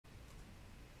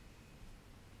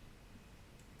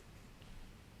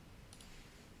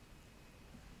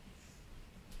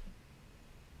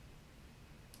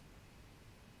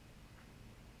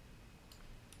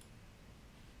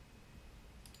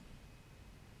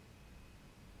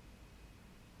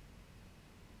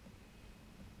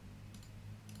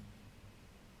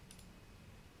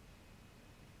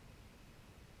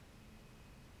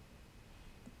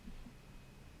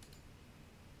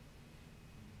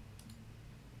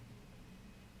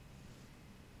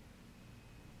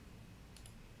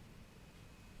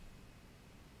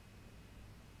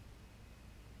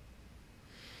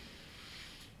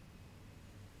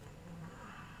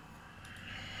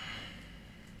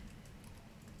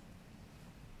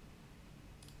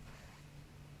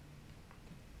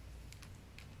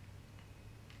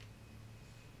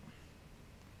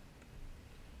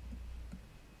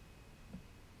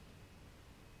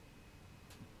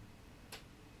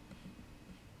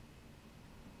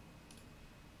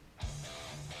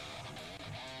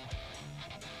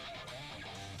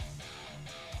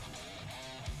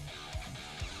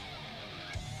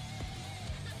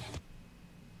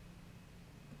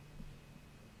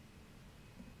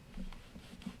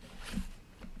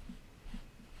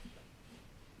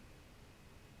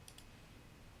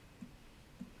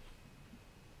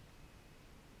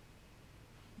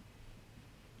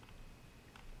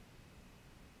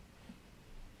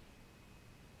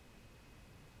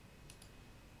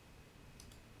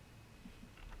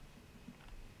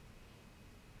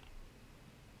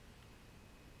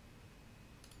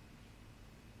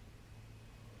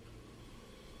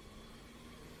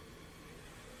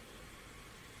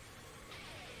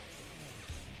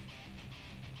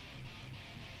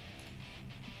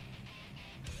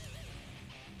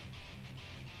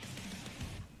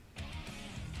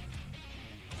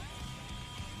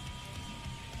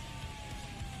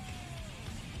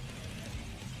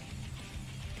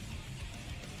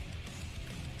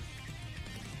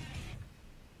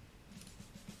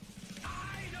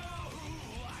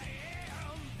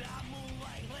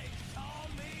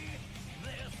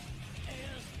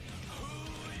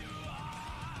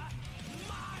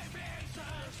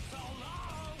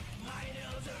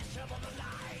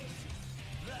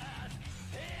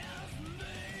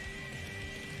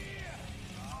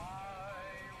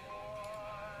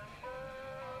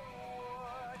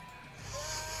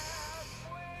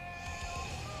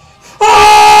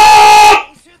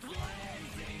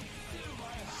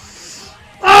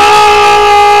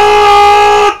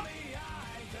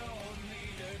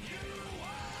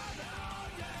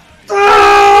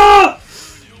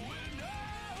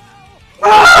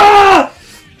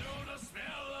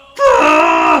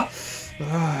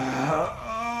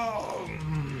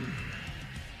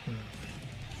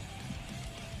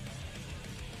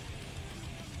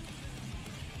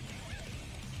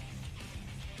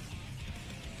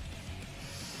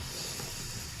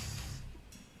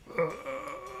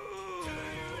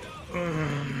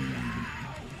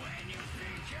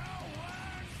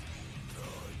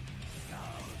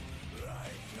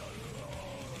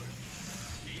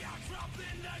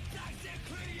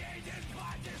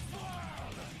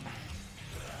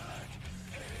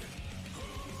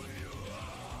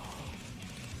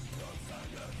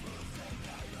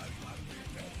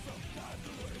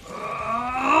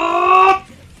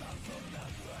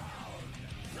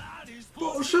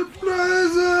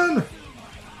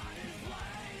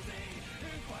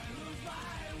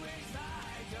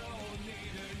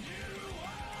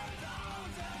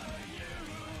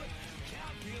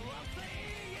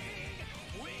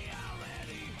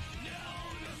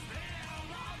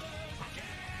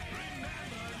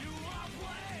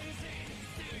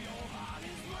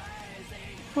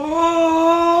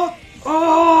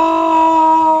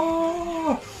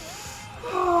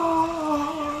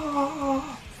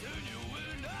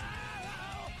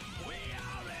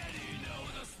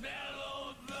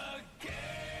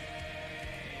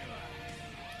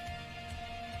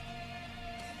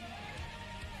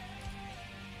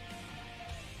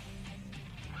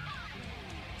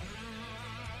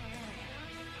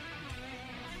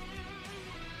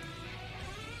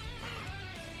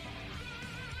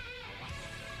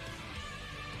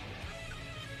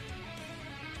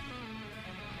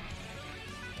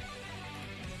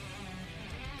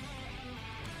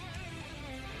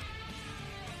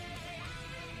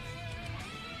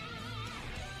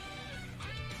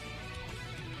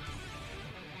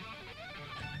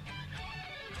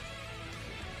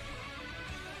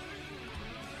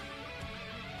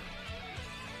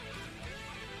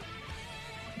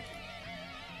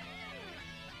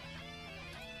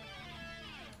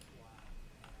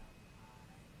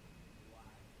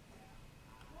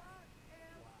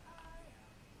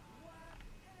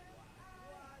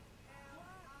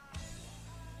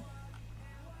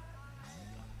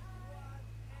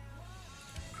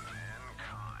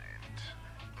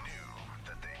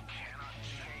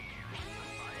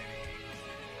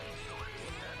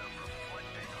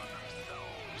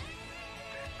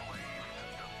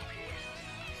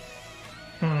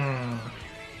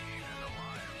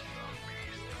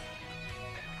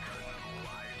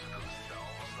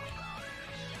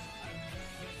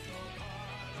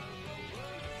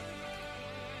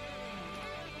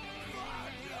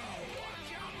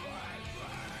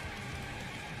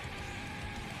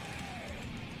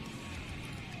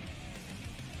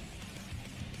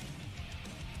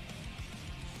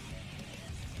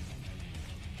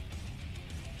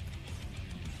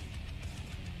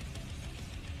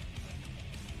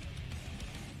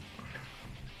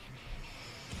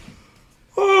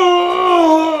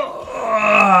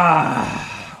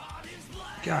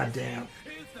God damn.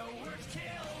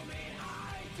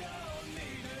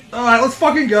 Alright, let's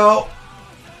fucking go.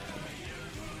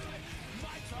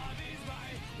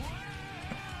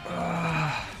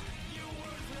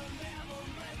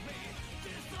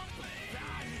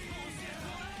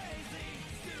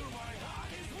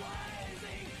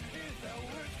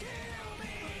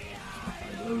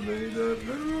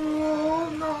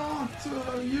 Not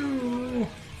you.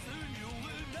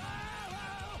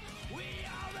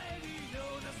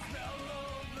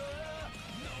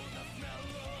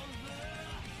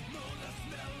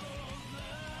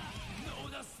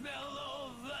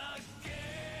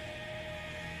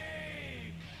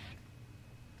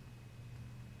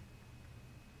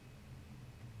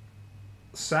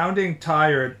 Sounding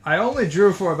tired. I only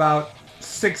drew for about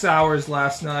 6 hours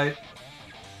last night.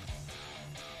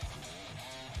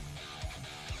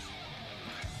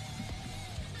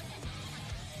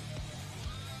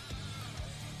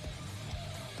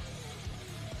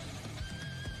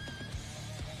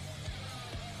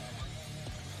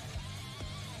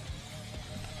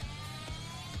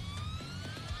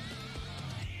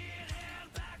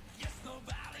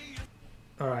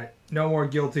 Alright, no more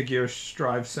Guilty Gear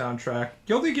Strive soundtrack.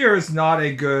 Guilty Gear is not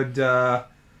a good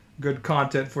good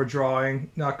content for drawing,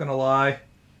 not gonna lie.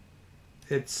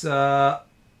 It's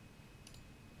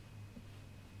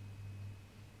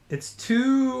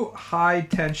too high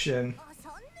tension.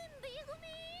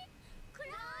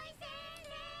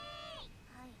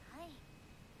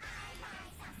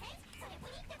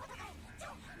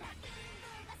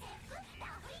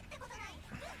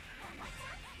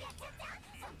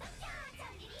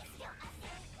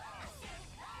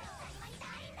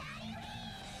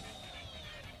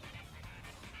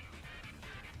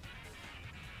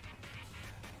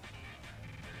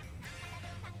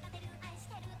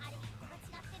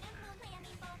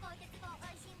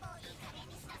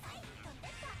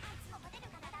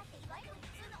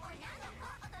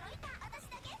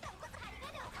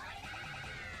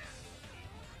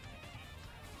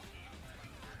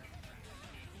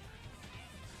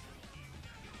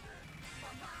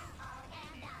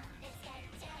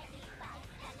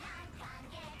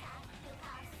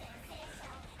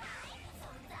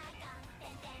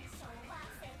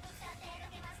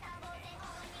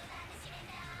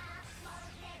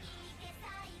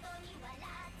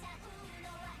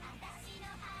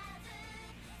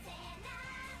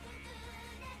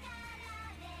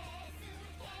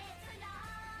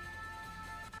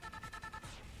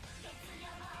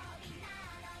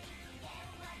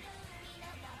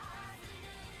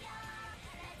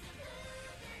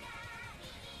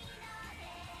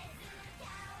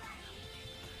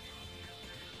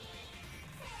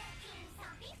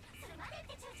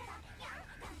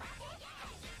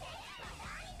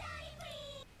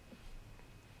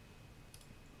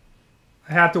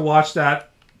 I had to watch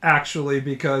that actually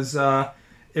because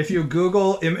if you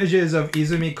Google images of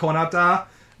Izumi Konata,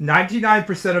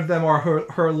 99% of them are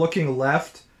her looking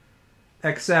left,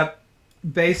 except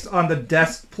based on the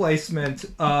desk placement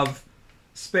of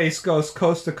Space Ghost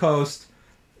Coast to Coast,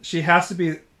 she has to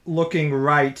be looking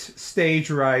right, stage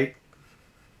right.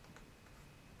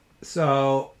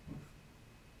 So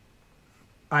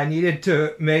I needed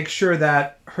to make sure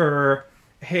that her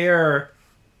hair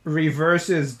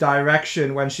reverses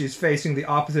direction when she's facing the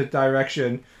opposite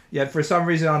direction. Yet for some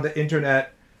reason on the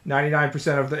internet,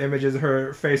 99% of the images are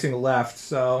her facing left,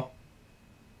 so...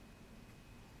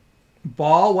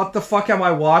 Ball, what the fuck am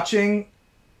I watching?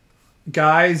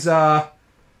 Guys, all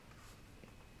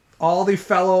the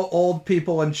fellow old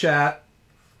people in chat,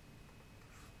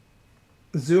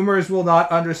 Zoomers will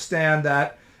not understand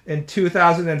that in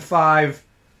 2005,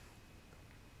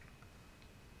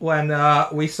 when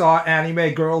we saw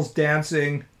anime girls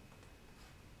dancing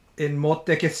in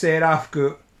Motteke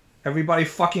Seirafuku, everybody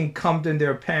fucking cummed in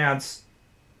their pants.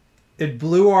 It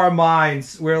blew our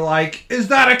minds. We're like, is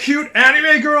that a cute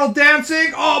anime girl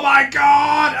dancing? Oh my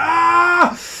god!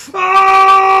 Ah!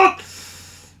 Ah!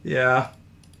 Yeah.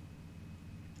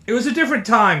 It was a different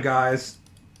time, guys.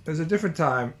 It was a different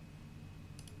time.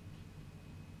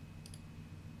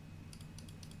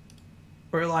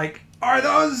 We're like, are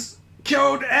those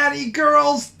cute Annie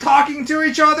girls talking to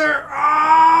each other?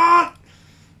 Ah!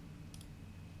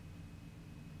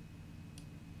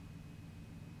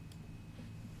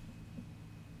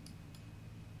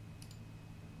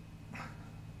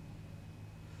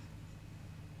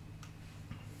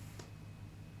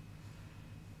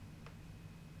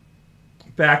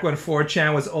 Back when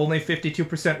 4chan was only 52%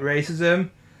 racism.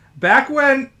 Back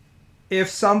when if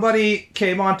somebody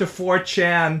came onto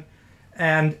 4chan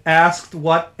and asked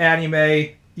what anime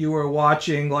you were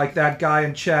watching, like that guy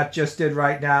in chat just did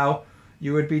right now,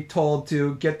 you would be told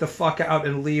to get the fuck out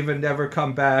and leave and never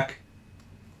come back.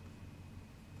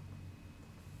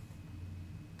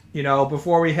 You know,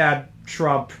 before we had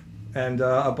Trump and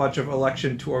a bunch of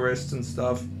election tourists and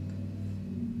stuff.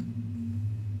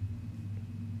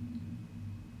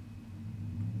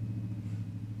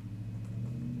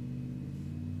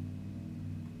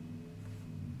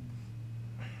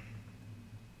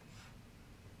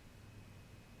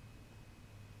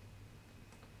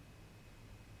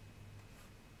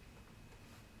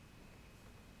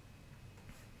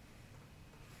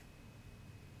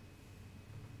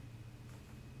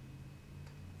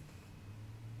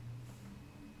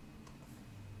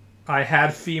 I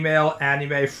had female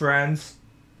anime friends.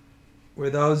 Were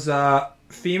those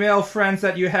female friends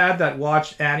that you had that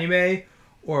watched anime?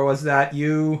 Or was that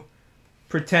you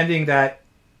pretending that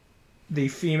the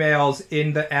females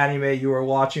in the anime you were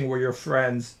watching were your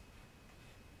friends?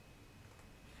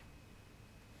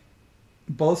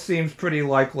 Both seems pretty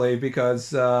likely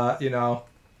because, you know,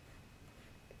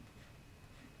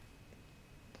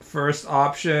 first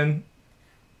option.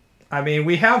 I mean,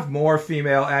 we have more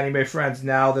female anime friends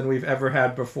now than we've ever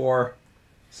had before.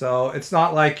 So it's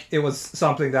not like it was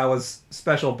something that was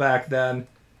special back then.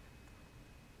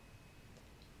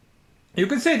 You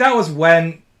could say that was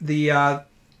when the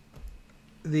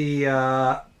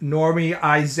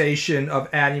normieization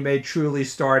of anime truly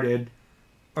started,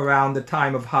 around the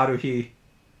time of Haruhi.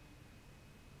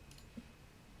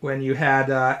 When you had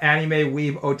anime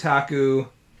weeb otaku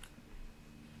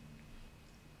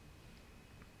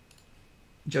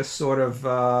just sort of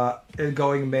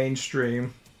going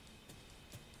mainstream.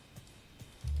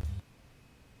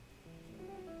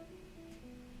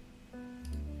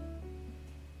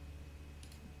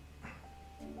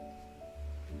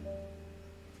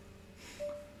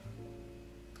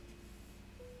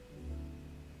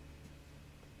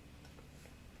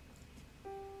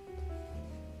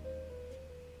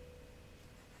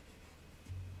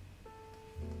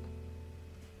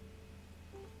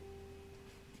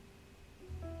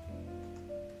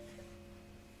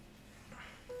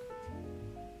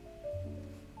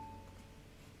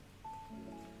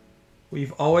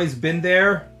 We've always been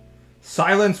there.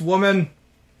 Silence, woman.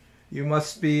 You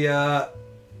must be,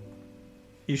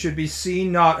 you should be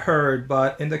seen, not heard.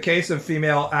 But in the case of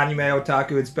female anime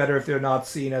otaku, it's better if they're not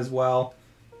seen as well.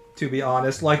 To be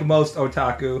honest, like most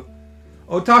otaku.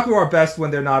 Otaku are best when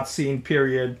they're not seen,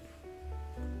 period.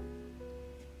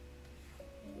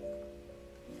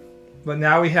 But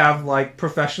now we have, like,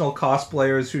 professional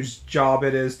cosplayers whose job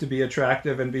it is to be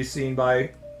attractive and be seen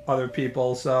by other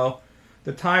people, so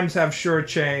the times have sure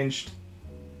changed.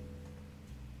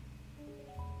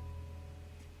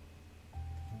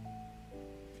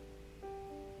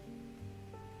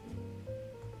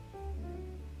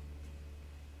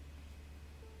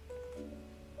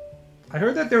 I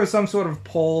heard that there was some sort of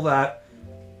poll that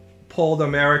polled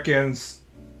Americans,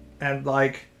 and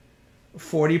like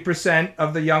 40%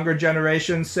 of the younger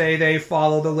generation say they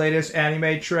follow the latest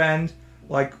anime trend.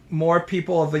 Like, more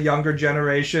people of the younger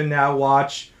generation now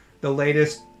watch the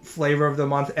latest flavor of the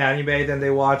month anime than they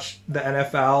watch the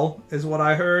NFL, is what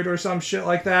I heard, or some shit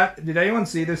like that. Did anyone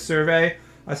see this survey?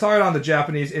 I saw it on the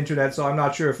Japanese internet, so I'm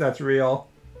not sure if that's real.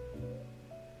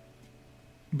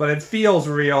 But it feels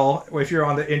real if you're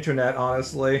on the internet,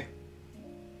 honestly.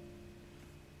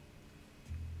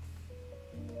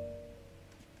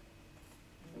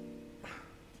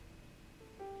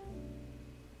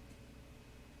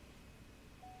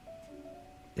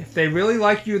 If they really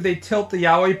like you, they tilt the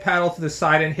yaoi paddle to the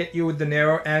side and hit you with the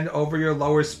narrow end over your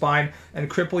lower spine and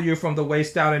cripple you from the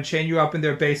waist down and chain you up in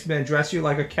their basement and dress you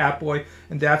like a catboy,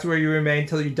 and that's where you remain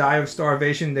till you die of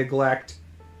starvation and neglect.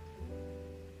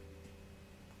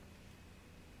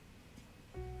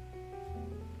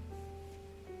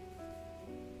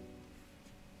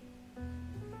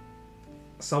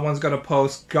 Someone's gonna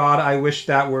post, "God, I wish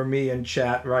that were me," in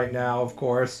chat right now, of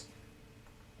course.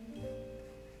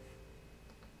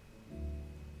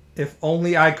 If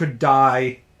only I could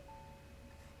die.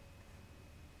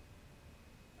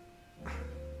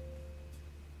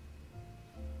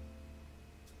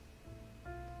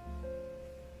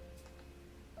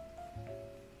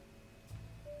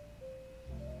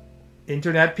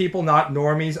 Internet people, not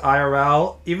normies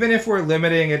IRL. Even if we're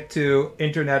limiting it to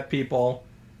internet people,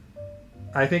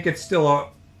 I think it's still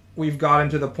we've gotten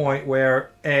to the point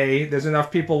where, A, there's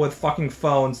enough people with fucking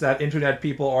phones that internet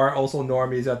people are also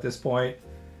normies at this point.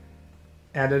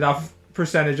 And enough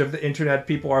percentage of the internet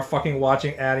people are fucking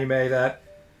watching anime that,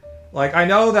 like, I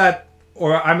know that,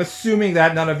 or I'm assuming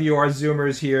that none of you are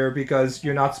Zoomers here because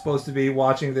you're not supposed to be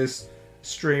watching this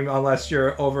stream unless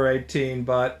you're over 18,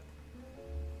 but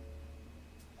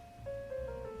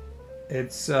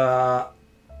It's, I'm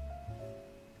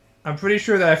pretty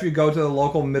sure that if you go to the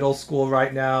local middle school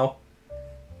right now,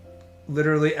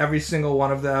 literally every single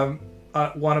one of them,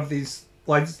 one of these,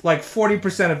 like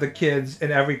 40% of the kids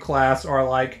in every class are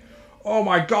like, oh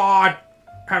my god,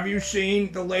 have you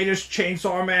seen the latest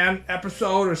Chainsaw Man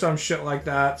episode or some shit like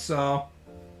that, so.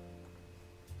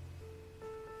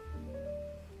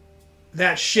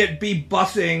 That shit be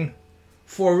bussing.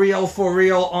 For real,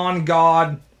 on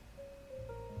God.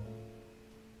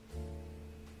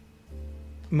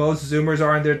 Most Zoomers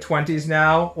are in their 20s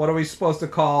now. What are we supposed to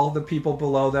call the people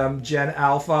below them? Gen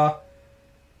Alpha?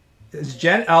 Is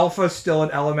Gen Alpha still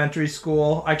in elementary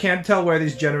school? I can't tell where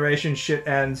these generation shit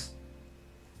ends.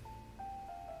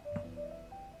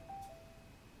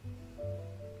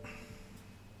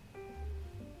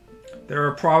 There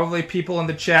are probably people in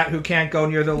the chat who can't go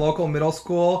near the local middle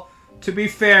school. To be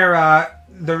fair,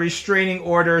 the restraining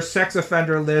order sex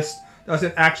offender list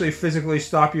doesn't actually physically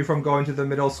stop you from going to the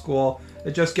middle school.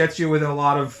 It just gets you in a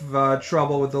lot of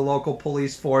trouble with the local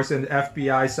police force and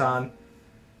FBI-san.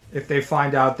 If they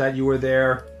find out that you were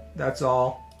there, that's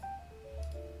all.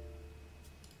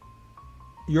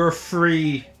 You're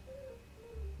free.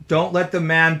 Don't let the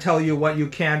man tell you what you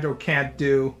can or can't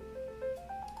do.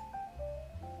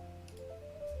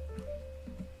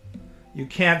 You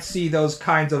can't see those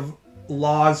kinds of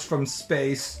laws from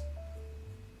space.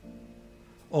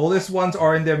 Oldest ones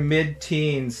are in their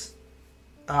mid-teens.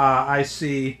 I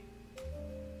see.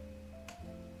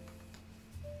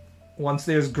 Once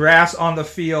there's grass on the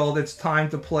field, it's time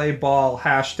to play ball.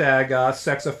 Hashtag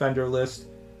sex offender list.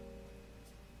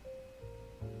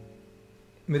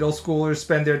 Middle schoolers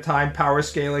spend their time power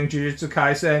scaling Jujutsu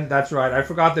Kaisen. That's right. I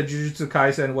forgot that Jujutsu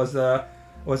Kaisen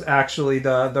was actually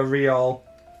the real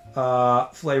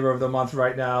flavor of the month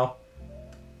right now.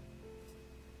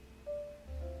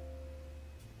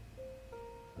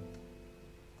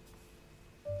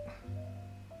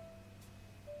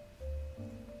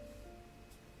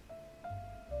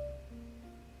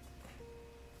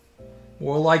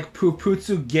 More like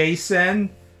Puputsu Geisen.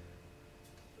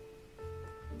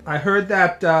 I heard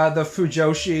that the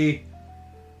Fujoshi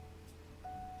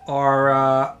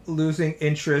are losing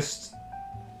interest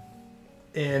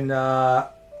in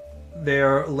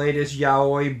their latest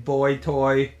yaoi boy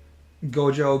toy,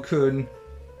 Gojo-kun,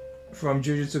 from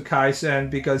Jujutsu Kaisen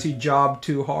because he jobbed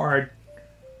too hard.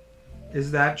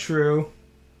 Is that true?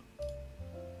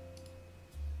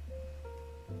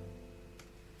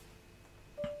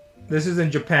 This is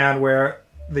in Japan, where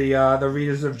the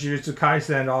readers of Jujutsu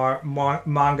Kaisen are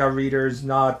manga readers,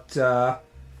 not the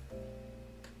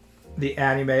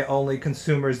anime-only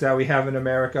consumers that we have in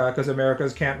America, because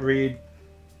Americans can't read.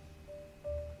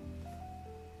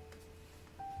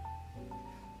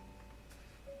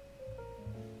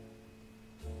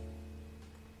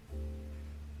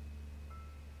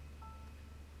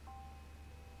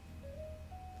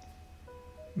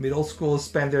 Middle schools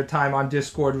spend their time on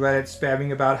Discord Reddit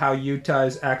spamming about how Yuta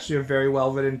is actually a very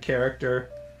well-written character.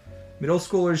 Middle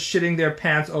schoolers shitting their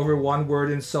pants over one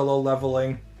word in Solo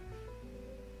Leveling.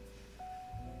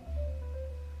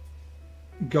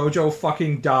 Gojo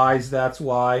fucking dies, that's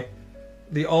why.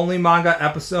 The only manga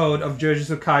episode of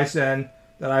Jujutsu Kaisen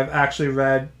that I've actually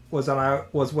read was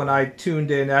when I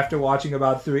tuned in after watching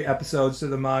about 3 episodes to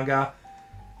the manga.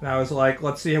 And I was like,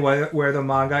 let's see where the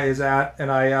manga is at.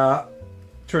 And I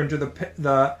turned to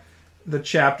the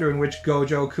chapter in which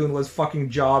Gojo-kun was fucking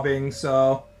jobbing,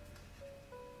 so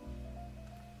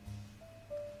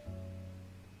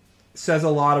says a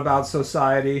lot about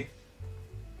society.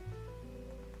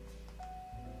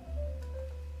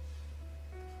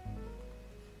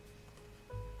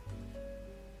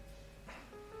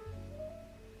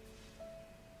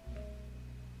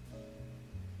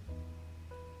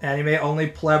 Anime only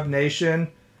pleb nation.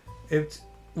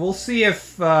 We'll see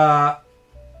if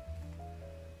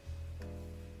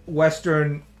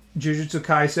Western Jujutsu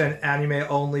Kaisen anime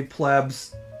only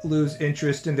plebs lose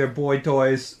interest in their boy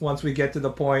toys once we get to the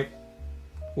point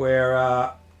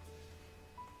where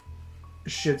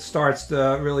shit starts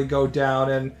to really go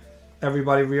down and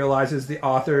everybody realizes the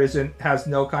author has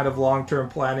no kind of long-term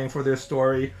planning for their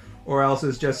story, or else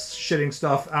is just shitting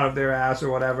stuff out of their ass or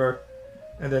whatever,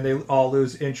 and then they all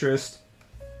lose interest.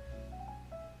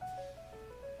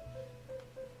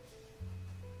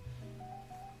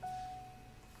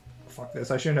 Fuck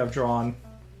this, I shouldn't have drawn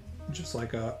just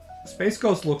like a... Space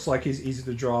Ghost looks like he's easy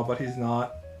to draw, but he's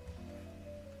not.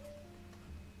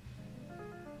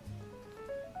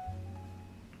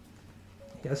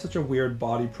 He has such a weird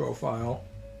body profile.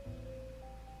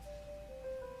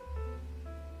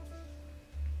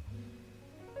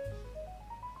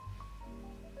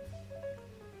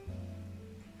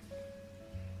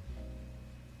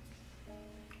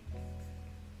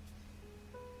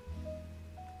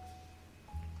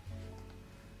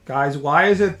 Guys, why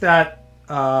is it that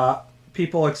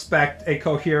people expect a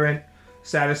coherent,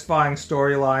 satisfying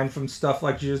storyline from stuff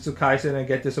like Jujutsu Kaisen and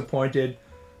get disappointed,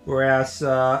 whereas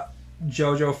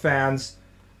JoJo fans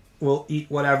will eat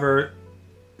whatever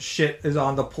shit is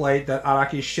on the plate that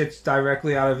Araki shits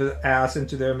directly out of his ass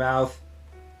into their mouth,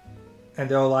 and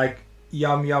they're like,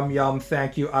 yum yum yum,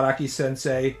 thank you Araki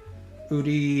sensei,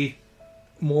 Uri,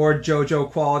 more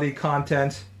JoJo quality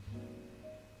content.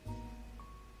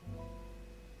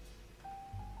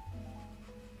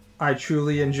 I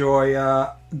truly enjoy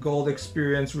Gold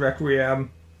Experience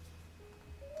Requiem.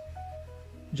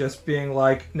 Just being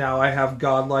like, now I have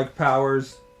godlike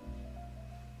powers.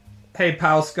 Hey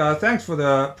Pauska, thanks for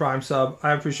the Prime sub.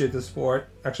 I appreciate the support.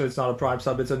 Actually, it's not a Prime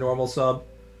sub, it's a normal sub.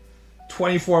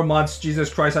 24 months,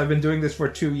 Jesus Christ, I've been doing this for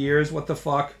 2 years. What the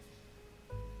fuck?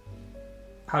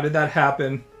 How did that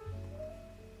happen?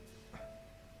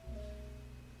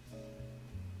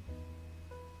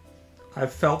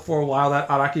 I've felt for a while that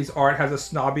Araki's art has a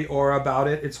snobby aura about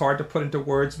it. It's hard to put into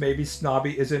words. Maybe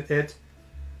snobby isn't it.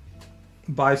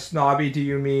 By snobby, do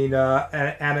you mean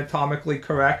anatomically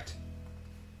correct?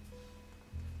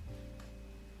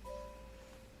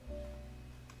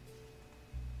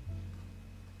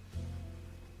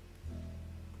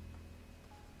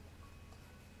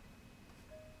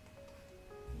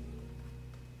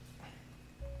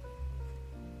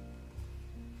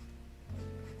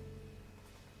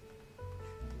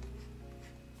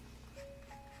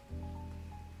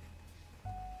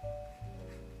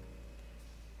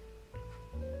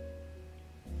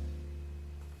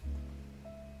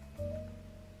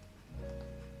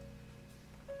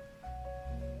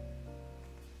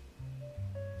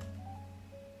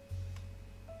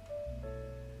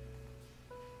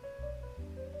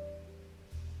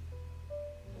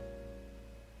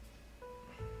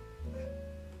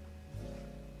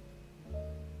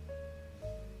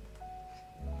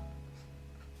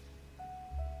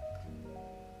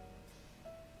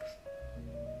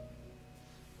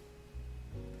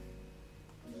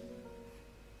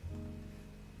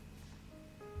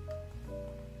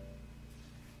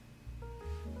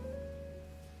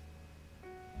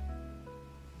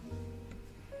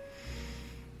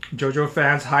 JoJo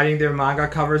fans hiding their manga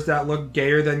covers that look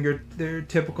gayer than their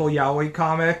typical yaoi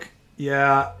comic.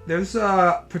 Yeah, there's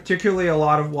particularly a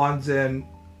lot of ones in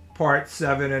Part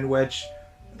 7 in which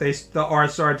the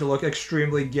art started to look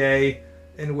extremely gay,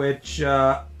 in which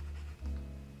Gyro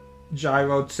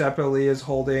Tsepeli is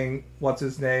holding, what's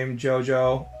his name,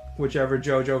 JoJo, whichever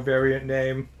JoJo variant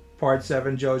name Part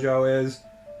 7 JoJo is,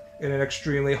 in an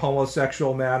extremely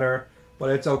homosexual manner. But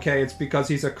it's okay, it's because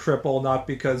he's a cripple, not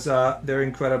because they're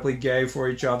incredibly gay for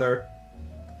each other.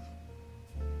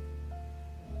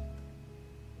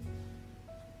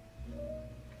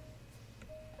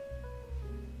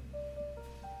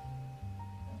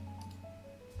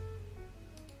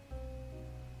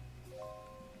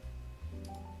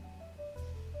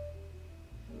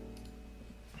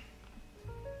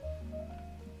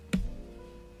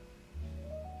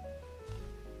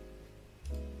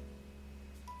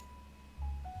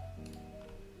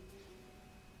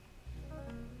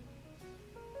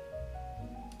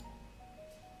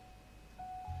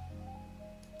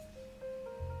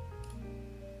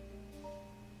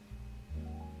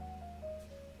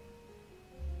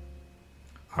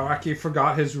 Araki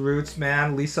forgot his roots,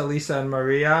 man. Lisa, and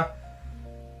Maria.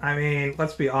 I mean,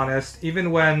 let's be honest. Even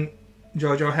when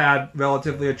JoJo had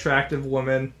relatively attractive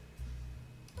women,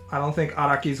 I don't think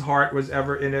Araki's heart was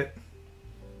ever in it.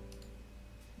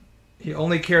 He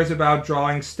only cares about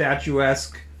drawing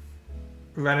statuesque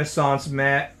Renaissance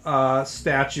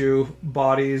statue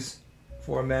bodies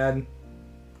for men.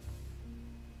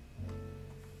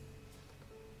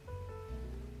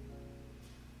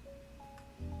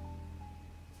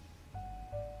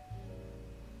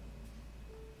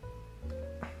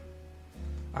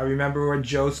 I remember when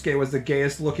Josuke was the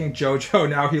gayest looking JoJo,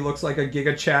 now he looks like a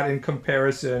Giga Chat in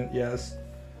comparison, yes.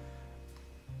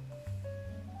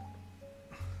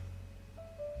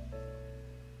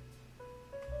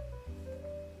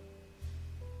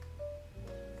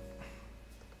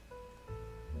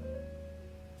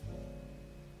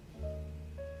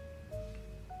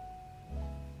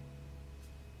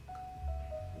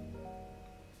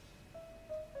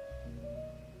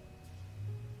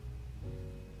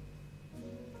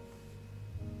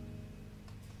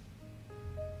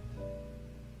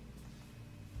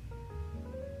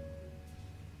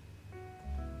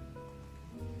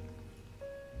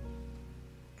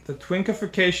 The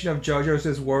twinkification of JoJo's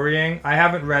is worrying. I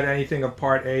haven't read anything of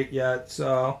Part 8 yet,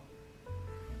 so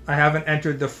I haven't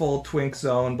entered the full twink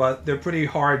zone, but they're pretty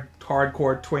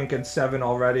hardcore twink in 7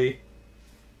 already.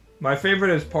 My favorite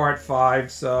is part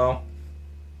 5, so...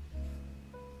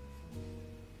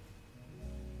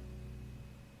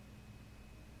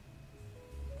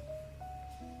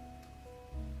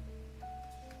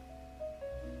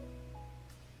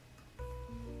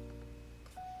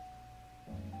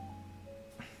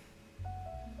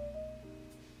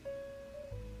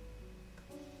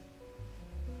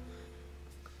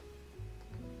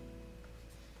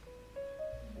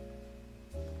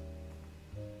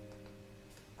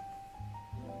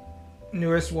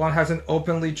 Newest one has an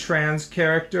openly trans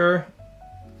character,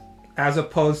 as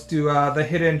opposed to the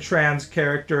hidden trans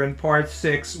character in part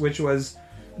 6, which was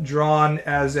drawn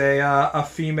as a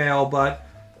female, but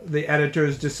the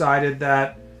editors decided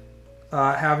that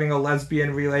having a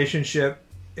lesbian relationship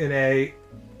in a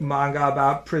manga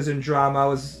about prison drama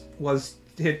was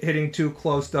hitting too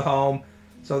close to home,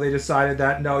 so they decided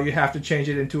that no, you have to change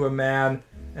it into a man,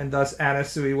 and thus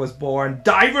Anasui was born.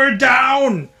 Diver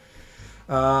down!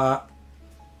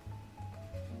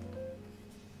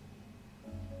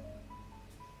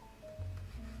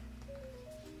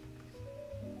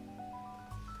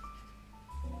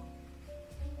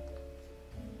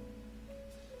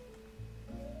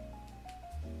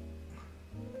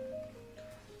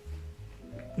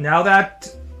 Now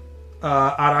that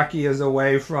Araki is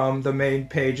away from the main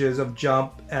pages of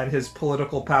Jump and his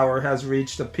political power has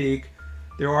reached a peak,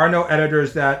 there are no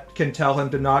editors that can tell him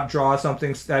to not draw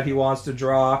something that he wants to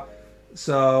draw.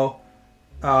 So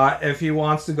if he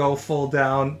wants to go full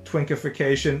down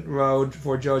twinkification road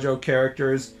for JoJo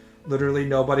characters, literally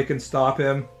nobody can stop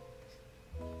him.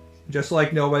 Just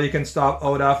like nobody can stop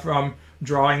Oda from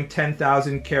drawing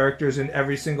 10,000 characters in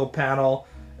every single panel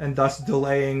and thus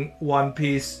delaying One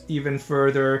Piece even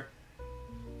further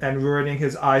and ruining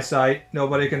his eyesight.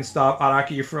 Nobody can stop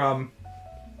Araki from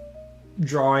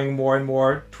drawing more and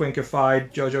more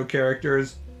twinkified JoJo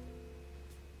characters.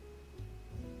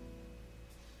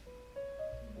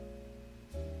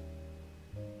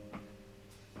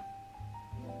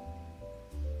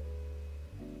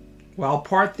 While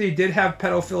Part 3 did have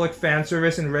pedophilic fan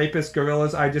service and rapist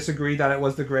gorillas, I disagree that it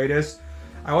was the greatest.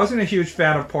 I wasn't a huge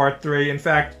fan of Part 3. In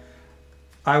fact,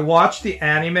 I watched the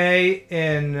anime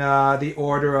in the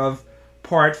order of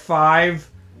Part 5,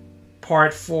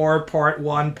 Part 4, Part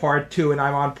 1, Part 2, and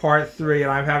I'm on Part 3,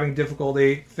 and I'm having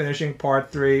difficulty finishing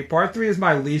Part 3. Part 3 is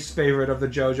my least favorite of the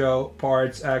JoJo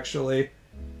parts, actually.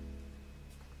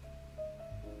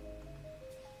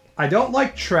 I don't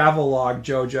like Travelogue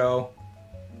JoJo,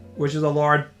 which is a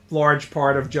large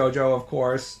part of JoJo, of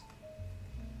course.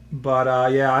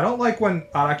 But yeah, I don't like when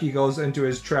Araki goes into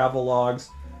his travelogues.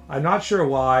 I'm not sure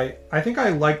why. I think I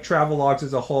like travelogues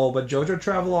as a whole, but JoJo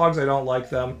travelogues, I don't like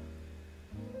them.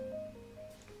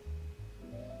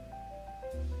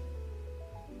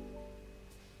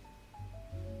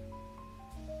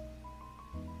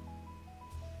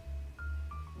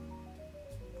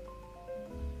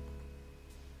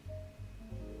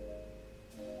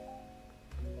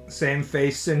 Same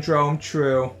face syndrome,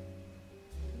 true.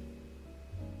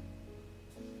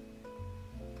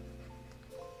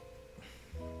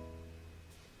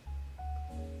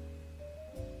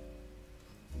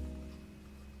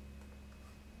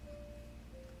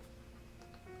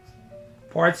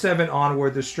 Part 7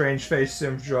 onward, the strange face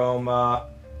syndrome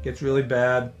gets really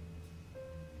bad.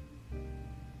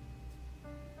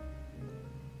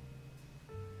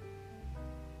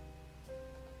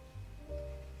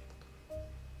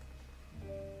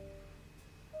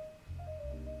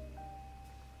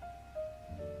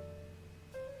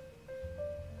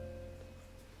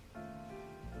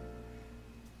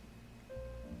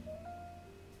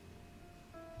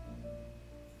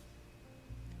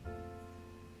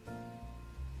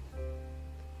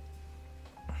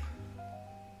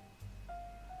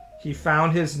 He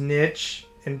found his niche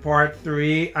in Part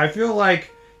 3. I feel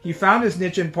like he found his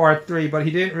niche in Part 3, but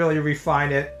he didn't really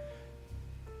refine it.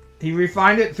 He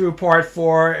refined it through Part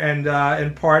 4, and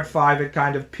in Part 5 it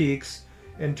kind of peaks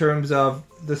in terms of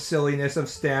the silliness of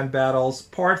stand battles.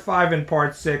 Part 5 and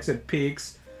Part 6 it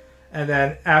peaks, and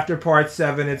then after Part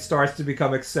 7 it starts to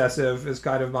become excessive, is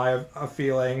kind of my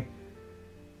feeling.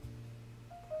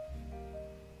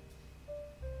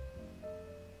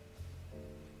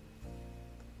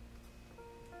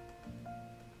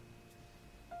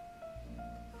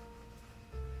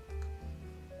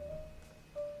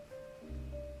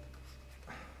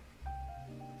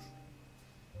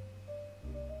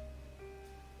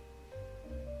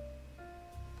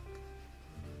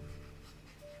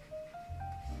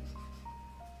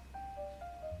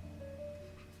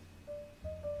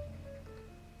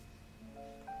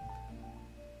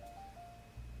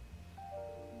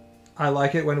 I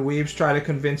like it when weebs try to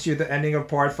convince you the ending of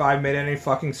part 5 made any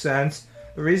fucking sense.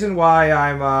 The reason why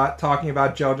I'm talking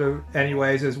about JoJo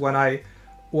anyways is when I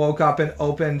woke up and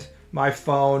opened my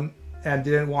phone and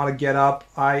didn't want to get up,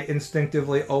 I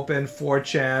instinctively opened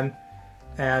 4chan.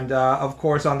 And of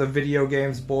course on the video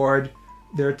games board,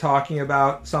 they're talking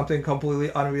about something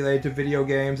completely unrelated to video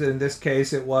games. And in this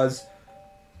case, it was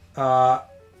how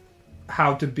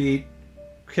to beat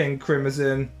King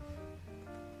Crimson.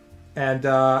 And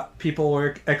people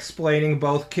were explaining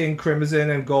both King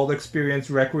Crimson and Gold Experience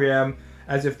Requiem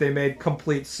as if they made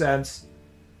complete sense.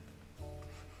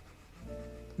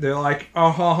 They're like, oh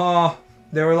ha ha.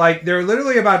 There were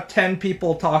literally about 10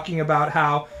 people talking about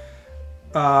how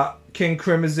King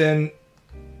Crimson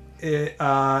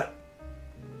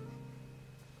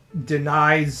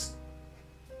denies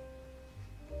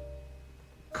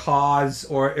cause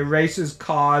or erases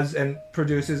cause and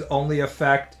produces only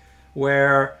effect,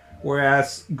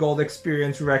 whereas Gold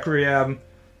Experience Requiem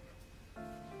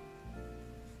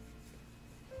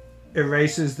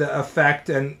erases the effect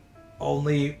and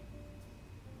only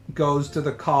goes to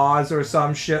the cause or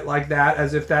some shit like that,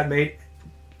 as if that made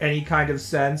any kind of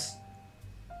sense.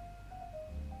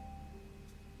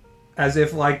 As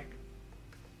if, like,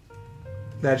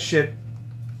 that shit...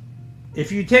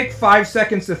 If you take 5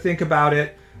 seconds to think about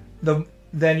it,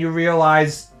 then you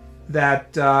realize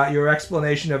that your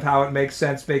explanation of how it makes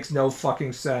sense makes no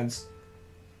fucking sense.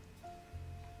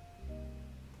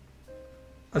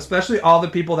 Especially all the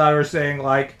people that are saying,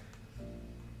 like,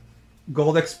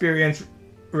 Gold Experience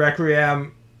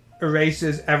Requiem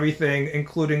erases everything,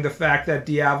 including the fact that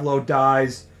Diablo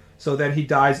dies, so then he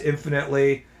dies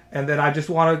infinitely. And then I just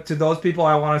wanted, to those people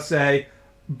I want to say,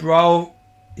 bro,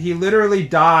 he literally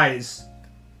dies.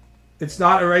 It's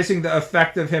not erasing the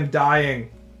effect of him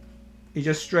dying. He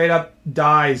just straight up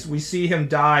dies. We see him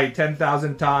die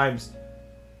 10,000 times.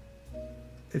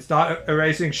 It's not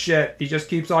erasing shit. He just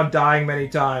keeps on dying many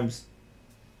times.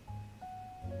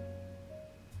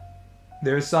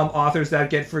 There's some authors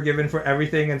that get forgiven for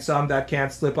everything and some that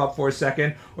can't slip up for a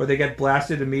second or they get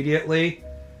blasted immediately.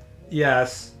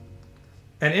 Yes.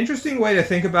 An interesting way to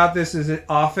think about this is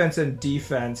offense and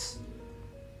defense.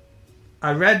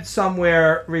 I read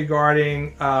somewhere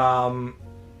regarding...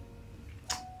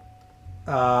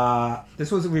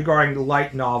 this was regarding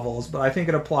light novels, but I think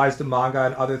it applies to manga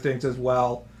and other things as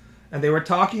well. And they were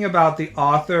talking about the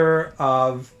author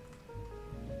of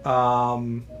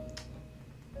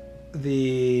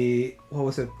the... what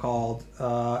was it called?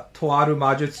 Toaru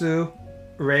Majutsu,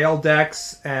 Rail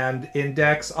Dex and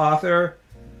Index author,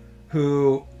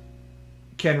 who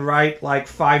can write like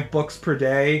 5 books per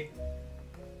day,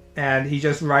 and he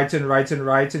just writes and writes and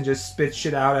writes and just spits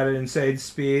shit out at an insane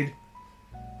speed.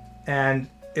 And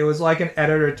it was like an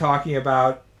editor talking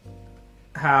about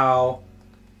how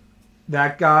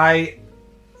that guy,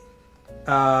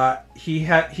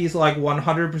 he's like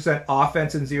 100%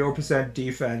 offense and 0%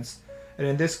 defense. And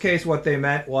in this case, what they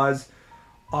meant was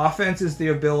offense is the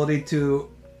ability to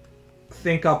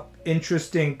think up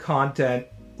interesting content,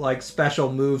 like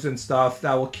special moves and stuff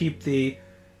that will keep the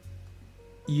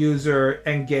user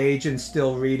engaged and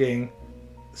still reading.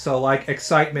 So like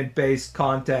excitement-based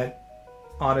content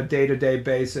on a day-to-day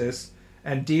basis.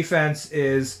 And defense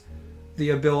is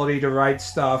the ability to write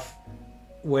stuff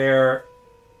where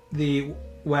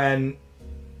when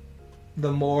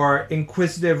the more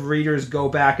inquisitive readers go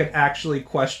back and actually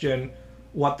question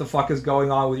what the fuck is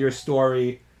going on with your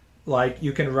story, like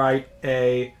you can write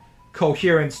a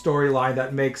coherent storyline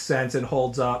that makes sense and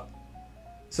holds up.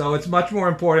 So it's much more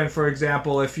important, for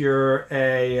example, if you're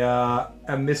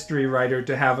a mystery writer,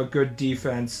 to have a good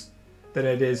defense than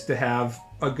it is to have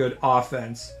a good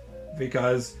offense.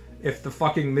 Because if the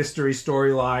fucking mystery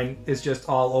storyline is just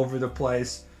all over the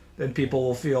place, then people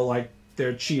will feel like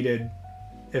they're cheated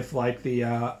if like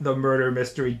the murder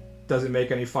mystery doesn't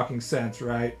make any fucking sense,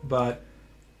 right? But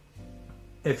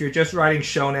if you're just writing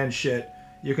shonen shit,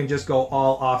 you can just go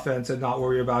all offense and not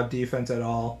worry about defense at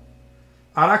all.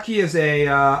 Araki is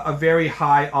a very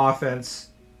high offense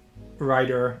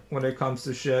writer when it comes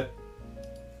to shit.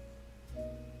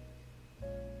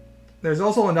 There's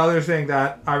also another thing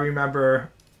that I remember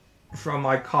from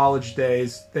my college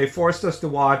days. They forced us to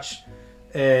watch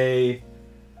a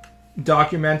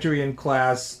documentary in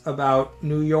class about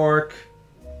New York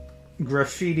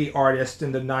graffiti artists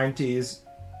in the 90s.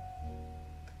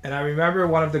 And I remember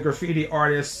one of the graffiti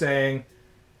artists saying,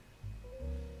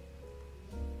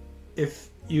 if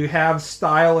you have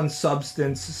style and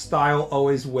substance, style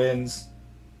always wins.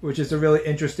 Which is a really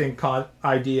interesting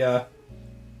idea.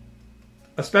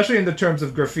 Especially in the terms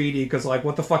of graffiti, because like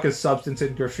what the fuck is substance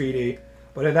in graffiti?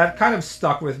 But that kind of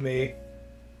stuck with me.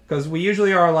 Because we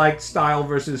usually are like style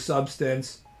versus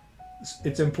substance.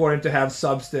 It's important to have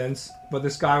substance. But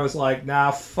this guy was like,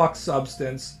 nah, fuck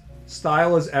substance.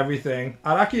 Style is everything.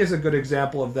 Araki is a good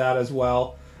example of that as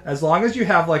well. As long as you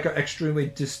have like an extremely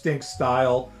distinct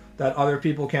style that other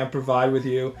people can't provide with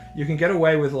you, you can get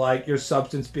away with like your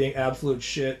substance being absolute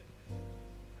shit.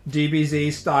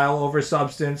 DBZ style over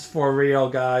substance for real,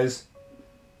 guys.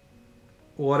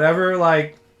 Whatever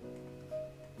like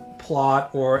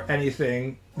plot or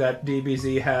anything that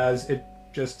DBZ has, it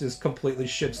just is completely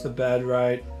shits the bed,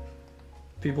 right?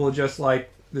 People are just like,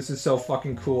 this is so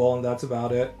fucking cool, and that's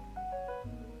about it.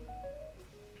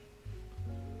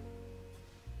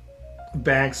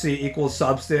 Banksy equals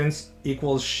substance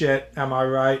equals shit, am I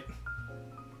right?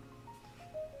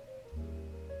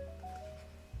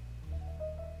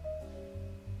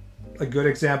 A good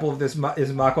example of this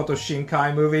is Makoto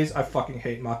Shinkai movies. I fucking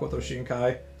hate Makoto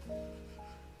Shinkai.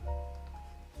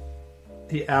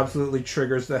 He absolutely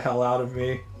triggers the hell out of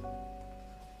me.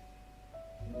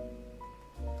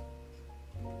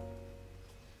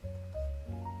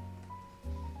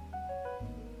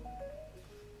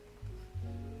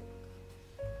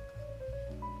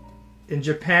 In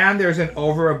Japan, there's an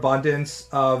overabundance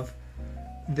of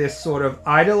this sort of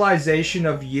idolization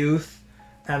of youth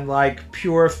and like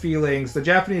pure feelings. The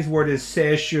Japanese word is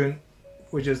seishun,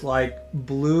 which is like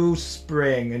blue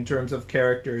spring in terms of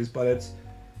characters, but it's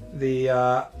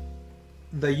the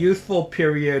youthful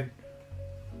period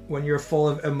when you're full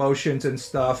of emotions and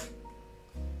stuff.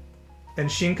 And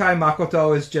Shinkai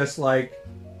Makoto is just like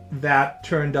that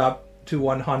turned up to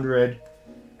 100,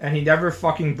 and he never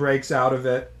fucking breaks out of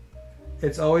it.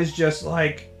 It's always just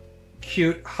like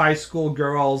cute high school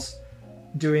girls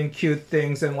doing cute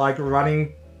things and like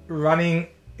running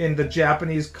in the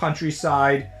Japanese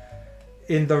countryside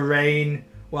in the rain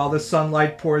while the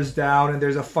sunlight pours down and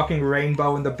there's a fucking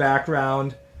rainbow in the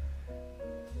background.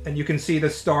 And you can see the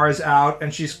stars out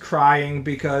and she's crying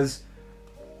because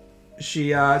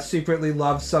she secretly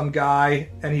loves some guy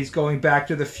and he's going back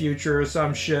to the future or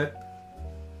some shit.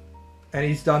 And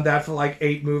he's done that for like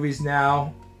 8 movies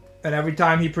now. And every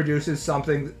time he produces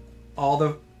something, all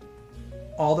the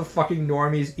fucking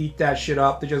normies eat that shit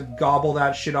up. They just gobble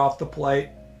that shit off the plate.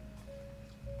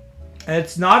 And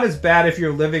it's not as bad if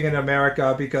you're living in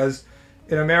America, because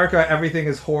in America everything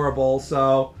is horrible.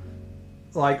 So,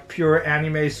 like, pure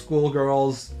anime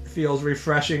schoolgirls feels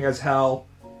refreshing as hell.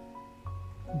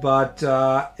 But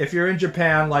if you're in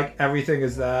Japan, like, everything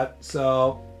is that.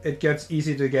 So it gets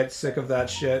easy to get sick of that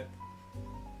shit.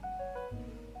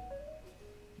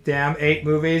 Damn, 8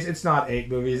 movies? It's not 8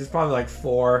 movies. It's probably like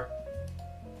 4.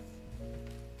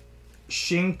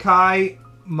 Shinkai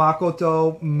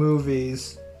Makoto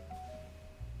movies.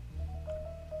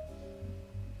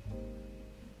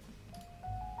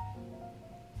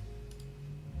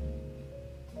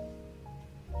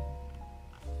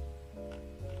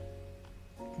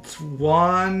 It's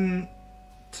 1,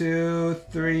 2,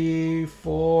 3,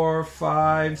 4,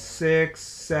 5, 6,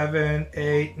 7,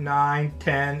 8, 9,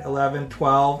 10, 11,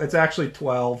 12. It's actually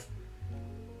 12.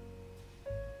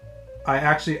 I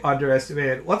actually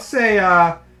underestimated. Let's say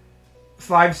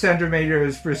 5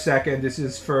 centimeters per second is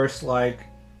his first like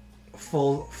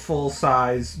full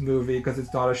size movie, because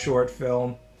it's not a short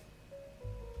film.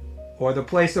 Or The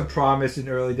Place of Promise in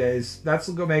early days. That's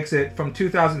what makes it from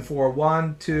 2004.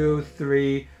 1, 2,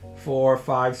 3, 4,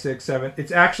 5, 6, 7.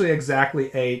 It's actually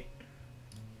exactly 8.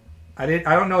 I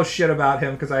don't know shit about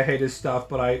him because I hate his stuff,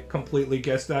 but I completely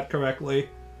guessed that correctly.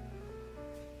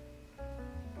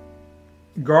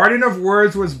 Garden of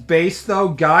Words was base though.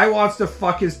 Guy wants to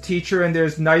fuck his teacher and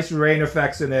there's nice rain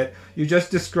effects in it. You just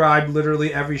described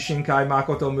literally every Shinkai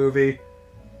Makoto movie.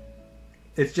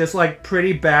 It's just like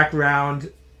pretty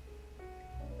background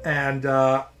and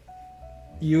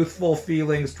youthful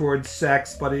feelings towards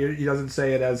sex, but he doesn't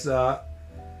say it as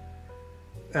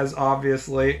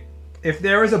obviously. If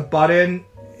there was a button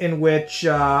in which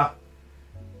if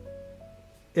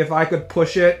I could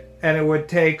push it and it would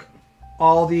take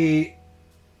all the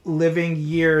living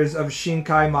years of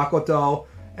Shinkai Makoto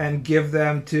and give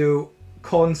them to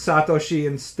Kon Satoshi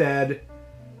instead,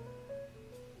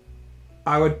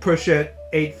 I would push it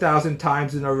 8,000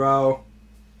 times in a row.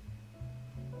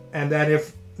 And then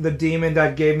if the demon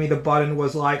that gave me the button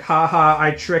was like, haha,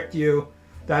 I tricked you,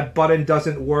 that button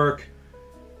doesn't work,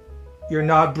 you're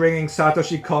not bringing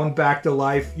Satoshi Kon back to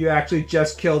life, you actually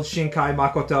just killed Shinkai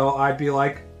Makoto, I'd be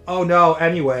like, oh no,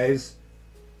 anyways.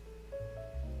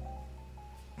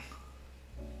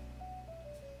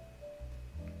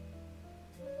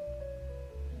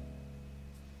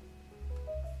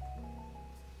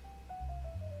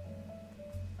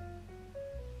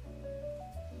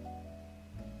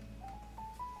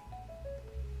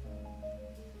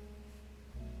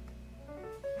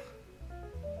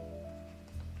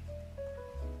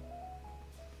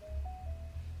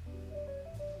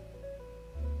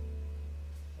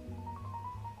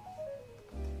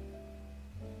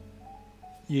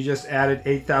 you just added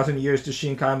 8,000 years to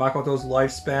Shinkai Makoto's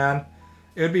lifespan.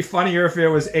 It would be funnier if it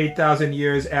was 8,000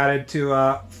 years added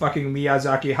to fucking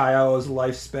Miyazaki Hayao's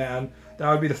lifespan. That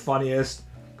would be the funniest,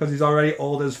 because he's already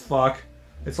old as fuck.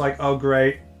 It's like, oh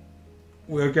great,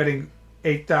 we're getting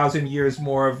 8,000 years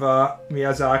more of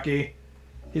Miyazaki.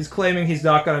 He's claiming he's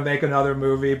not going to make another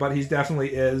movie, but he definitely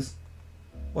is.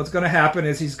 What's going to happen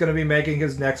is he's going to be making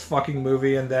his next fucking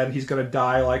movie, and then he's going to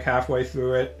die like halfway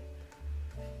through it.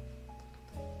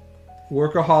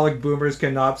 Workaholic boomers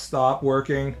cannot stop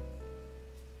working.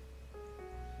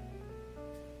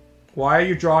 Why are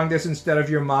you drawing this instead of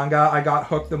your manga? I got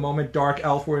hooked the moment Dark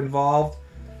Elf were involved.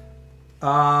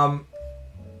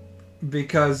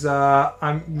 Because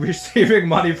I'm receiving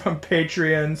money from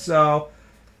Patreon, so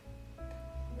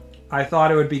I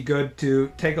thought it would be good to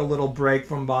take a little break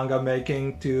from manga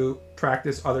making to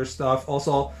practice other stuff.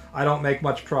 Also, I don't make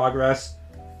much progress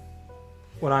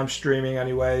when I'm streaming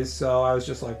anyways, so I was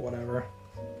just like, whatever.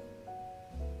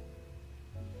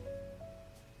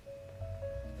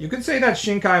 You could say that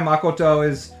Shinkai Makoto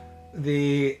is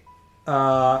the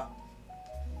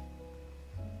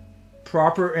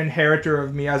proper inheritor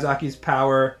of Miyazaki's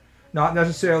power, not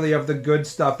necessarily of the good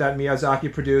stuff that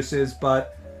Miyazaki produces,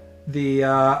 but the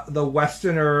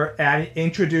Westerner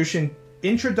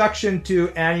introduction to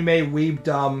anime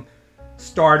weebdom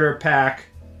starter pack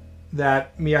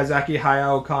that Miyazaki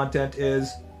Hayao content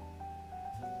is.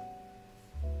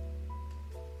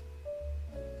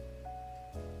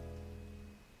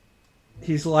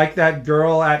 He's like that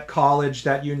girl at college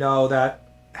that you know that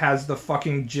has the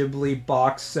fucking Ghibli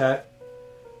box set,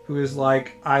 who is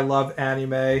like, I love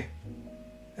anime.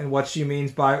 And what she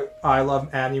means by I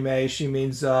love anime, she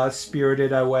means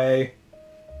Spirited Away.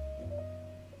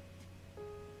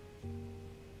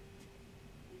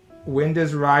 Wind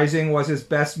is Rising was his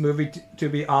best movie, to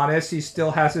be honest. He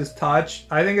still has his touch.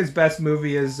 I think his best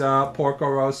movie is Porco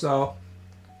Rosso,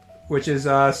 which is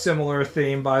a similar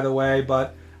theme, by the way,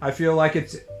 but I feel like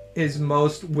it's his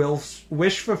most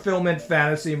wish fulfillment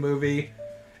fantasy movie.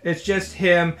 It's just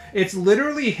him. It's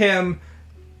literally him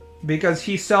because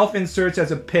he self-inserts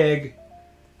as a pig.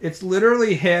 It's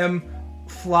literally him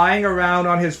flying around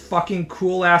on his fucking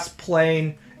cool-ass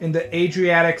plane in the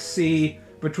Adriatic Sea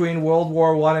between World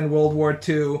War I and World War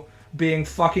II, being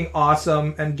fucking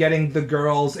awesome and getting the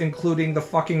girls, including the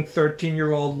fucking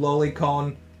 13-year-old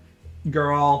lolicon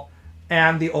girl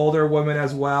and the older woman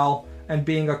as well, and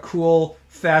being a cool,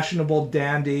 fashionable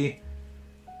dandy.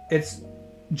 It's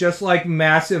just like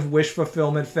massive wish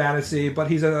fulfillment fantasy, but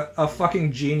he's a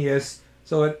fucking genius,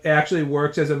 so it actually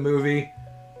works as a movie.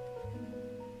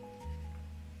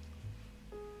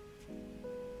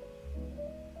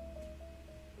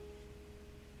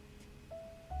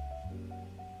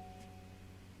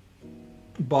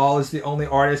 Ball is the only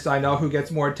artist I know who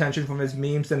gets more attention from his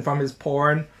memes than from his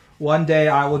porn. One day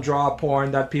I will draw a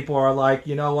porn that people are like,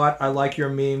 you know what, I like your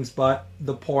memes, but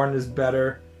the porn is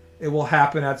better. It will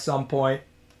happen at some point.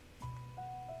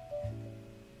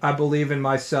 I believe in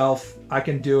myself. I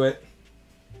can do it.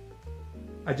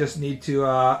 I just need to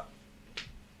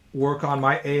work on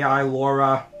my AI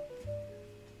Laura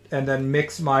and then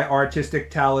mix my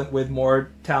artistic talent with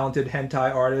more talented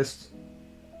hentai artists.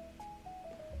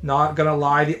 Not gonna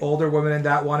lie, the older woman in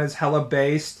that one is hella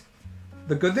based.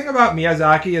 The good thing about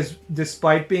Miyazaki is,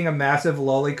 despite being a massive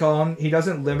lolicon, he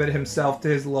doesn't limit himself to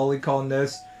his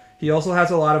loliconness. He also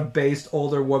has a lot of based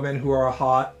older women who are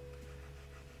hot.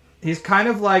 He's kind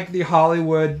of like the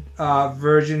Hollywood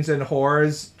virgins and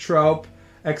whores trope,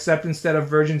 except instead of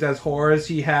virgins as whores,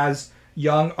 he has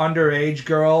young underage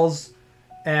girls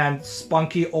and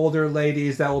spunky older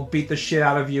ladies that will beat the shit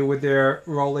out of you with their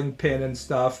rolling pin and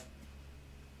stuff.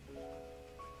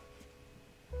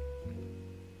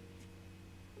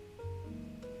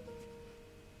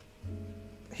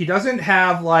 He doesn't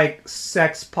have, like,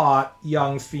 sex pot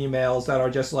young females that are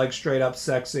just, like, straight up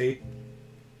sexy.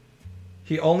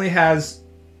 He only has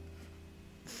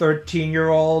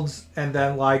 13-year-olds and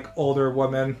then, like, older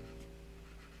women.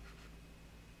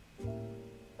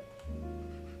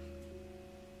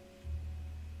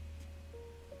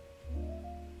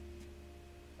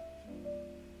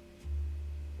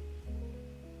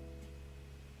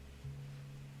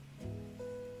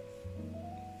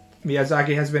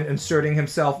 Miyazaki has been inserting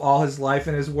himself all his life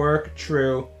in his work.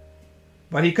 True.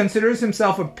 But he considers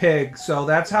himself a pig, so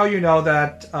that's how you know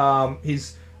that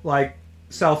he's, like,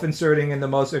 self-inserting in the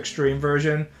most extreme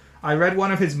version. I read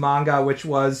one of his manga, which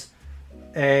was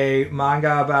a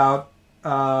manga about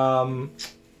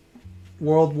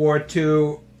World War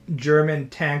II German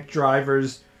tank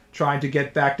drivers trying to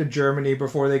get back to Germany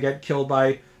before they get killed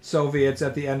by Soviets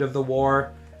at the end of the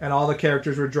war. and all the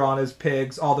characters were drawn as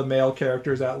pigs, all the male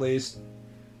characters at least.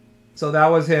 So that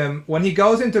was him. When he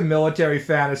goes into military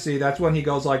fantasy, that's when he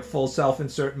goes like full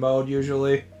self-insert mode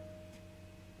usually.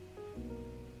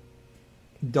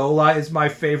 Dola is my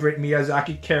favorite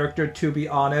Miyazaki character, to be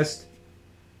honest.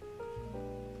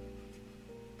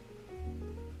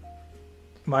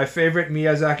 My favorite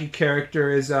Miyazaki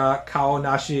character is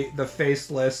Kaonashi, the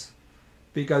Faceless,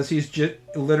 because he's just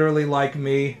literally like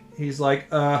me. He's like,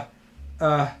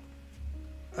 and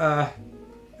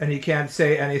he can't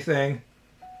say anything.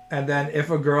 And then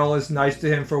if a girl is nice to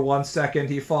him for 1 second,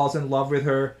 he falls in love with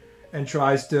her and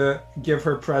tries to give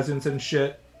her presents and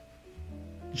shit.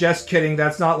 Just kidding,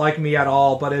 that's not like me at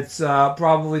all, but it's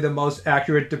probably the most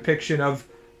accurate depiction of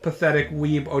pathetic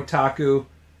weeb otaku,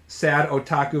 sad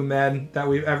otaku men that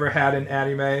we've ever had in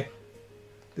anime.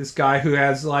 This guy who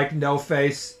has like no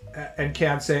face and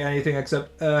can't say anything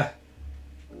except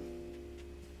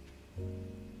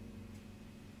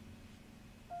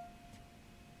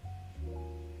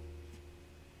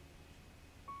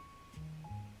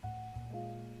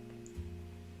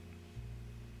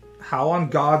How on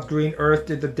God's green earth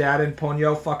did the dad in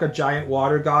Ponyo fuck a giant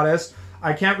water goddess?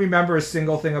 I can't remember a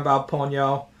single thing about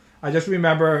Ponyo. I just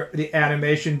remember the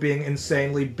animation being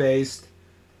insanely based.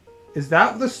 Is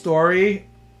that the story?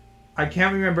 I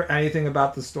can't remember anything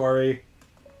about the story.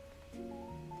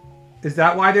 Is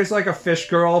that why there's like a fish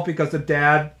girl? Because the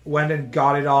dad went and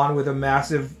got it on with a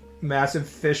massive, massive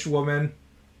fish woman,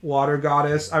 water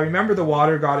goddess. I remember the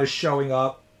water goddess showing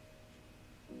up.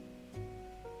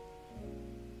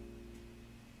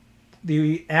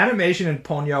 The animation in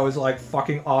Ponyo is like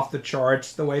fucking off the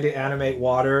charts. The way they animate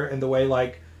water and the way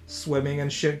like swimming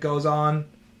and shit goes on.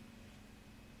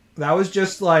 That was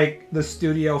just like the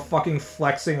studio fucking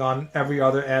flexing on every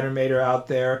other animator out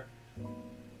there.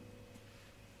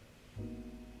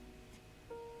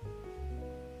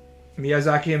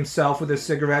 Miyazaki himself with a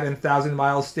cigarette and 1,000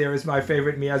 Mile Stare is my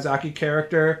favorite Miyazaki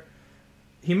character.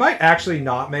 He might actually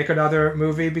not make another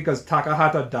movie because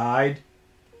Takahata died.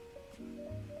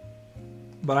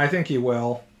 But I think he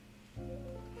will.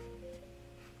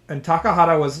 And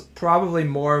Takahata was probably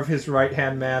more of his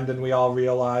right-hand man than we all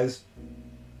realize.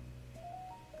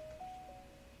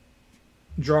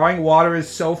 Drawing water is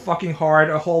so fucking hard.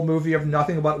 A whole movie of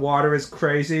nothing but water is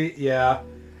crazy. Yeah.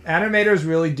 Animators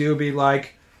really do be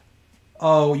like,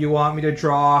 oh, you want me to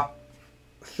draw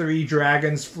 3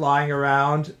 dragons flying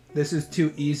around? This is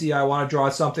too easy. I want to draw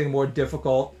something more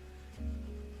difficult.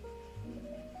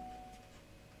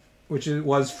 Which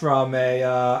was from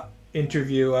a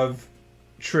interview of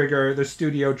Trigger, the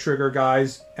studio Trigger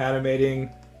guys animating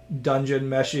Dungeon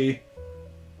Meshi.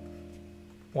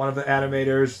 One of the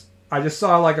animators. I just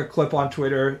saw like a clip on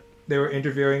Twitter. They were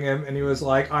interviewing him and he was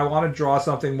like, I want to draw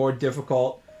something more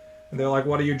difficult. And they're like,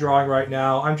 what are you drawing right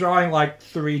now? I'm drawing like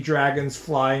 3 dragons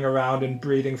flying around and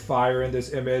breathing fire in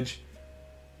this image.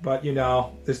 But you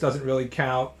know, this doesn't really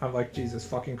count. I'm like, Jesus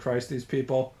fucking Christ, these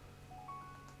people.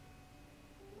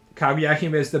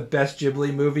 Kaguya-hime is the best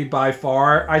Ghibli movie by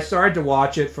far. I started to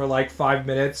watch it for like 5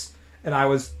 minutes and I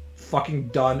was fucking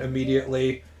done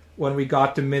immediately when we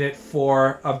got to minute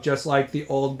 4 of just like the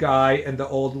old guy and the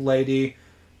old lady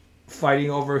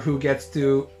fighting over who gets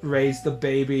to raise the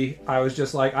baby. I was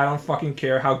just like, I don't fucking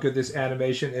care how good this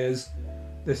animation is.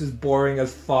 This is boring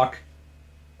as fuck.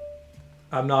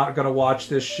 I'm not gonna watch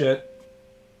this shit.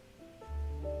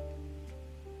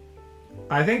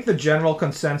 I think the general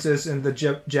consensus in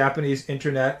the Japanese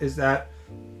internet is that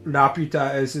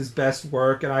Laputa is his best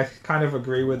work, and I kind of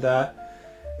agree with that.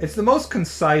 It's the most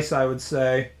concise, I would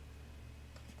say,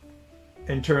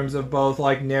 in terms of both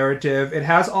like narrative. It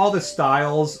has all the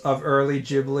styles of early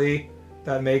Ghibli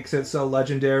that makes it so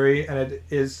legendary, and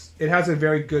it has a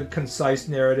very good concise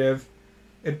narrative.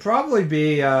 It'd probably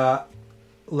be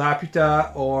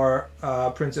Laputa or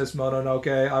Princess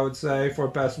Mononoke, I would say, for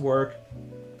best work.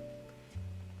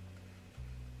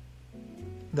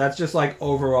 That's just like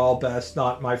overall best,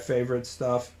 not my favorite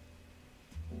stuff.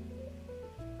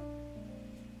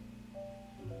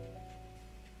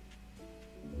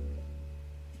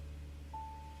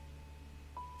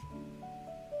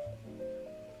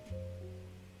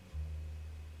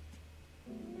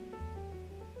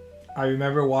 I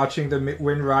remember watching The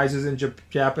Wind Rises in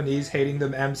Japanese, hating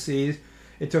them MCs.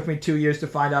 It took me 2 years to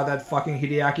find out that fucking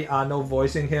Hideaki Anno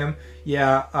voicing him.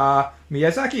 Yeah,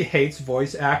 Miyazaki hates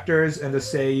voice actors and the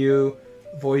seiyuu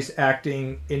voice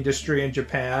acting industry in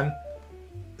Japan.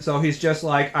 So he's just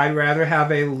like, I'd rather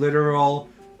have a literal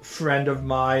friend of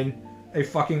mine, a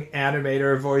fucking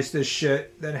animator, voice this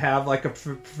shit than have like a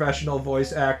professional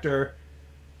voice actor.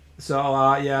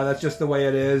 So, yeah, that's just the way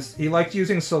it is. He likes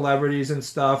using celebrities and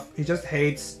stuff. He just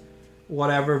hates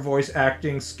whatever voice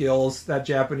acting skills that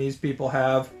Japanese people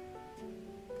have.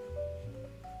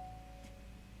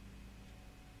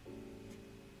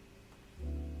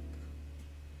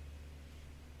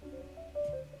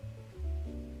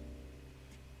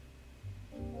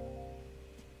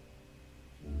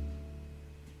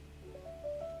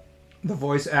 The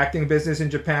voice acting business in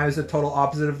Japan is the total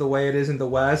opposite of the way it is in the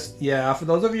West. Yeah, for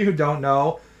those of you who don't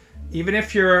know, even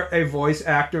if you're a voice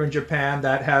actor in Japan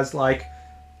that has like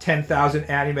 10,000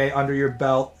 anime under your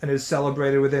belt and is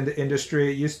celebrated within the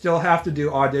industry, you still have to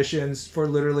do auditions for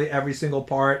literally every single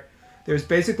part. There's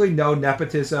basically no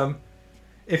nepotism.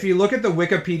 If you look at the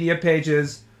Wikipedia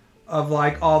pages of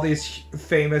like all these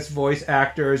famous voice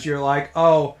actors, you're like,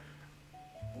 oh,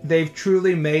 they've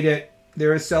truly made it.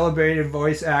 They're a celebrated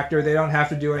voice actor. They don't have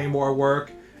to do any more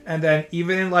work. And then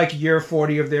even in like year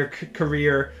 40 of their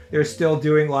career, they're still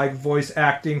doing like voice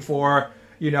acting for,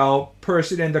 you know,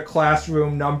 person in the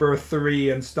classroom number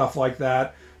 3 and stuff like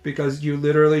that. Because you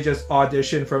literally just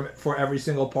audition for every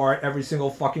single part, every single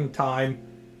fucking time.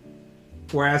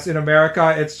 Whereas in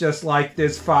America, it's just like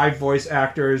there's 5 voice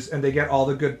actors and they get all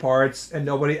the good parts and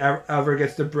nobody ever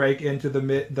gets to break into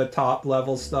the top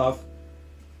level stuff.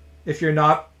 If you're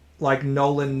not like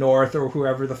Nolan North or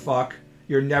whoever the fuck,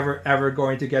 you're never ever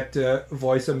going to get to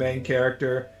voice a main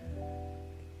character.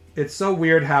 It's so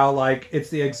weird how like it's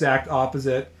the exact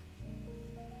opposite.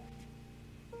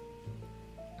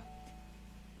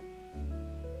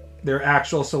 They're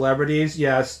actual celebrities,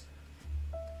 yes.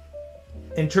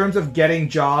 In terms of getting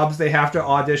jobs, they have to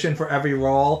audition for every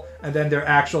role, and then they're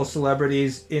actual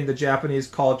celebrities in the Japanese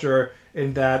culture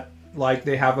in that like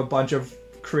they have a bunch of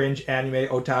cringe anime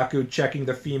otaku checking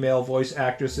the female voice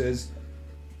actresses'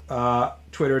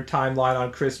 Twitter timeline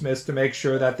on Christmas to make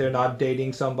sure that they're not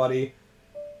dating somebody.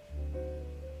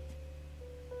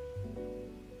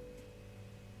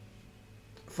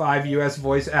 Five US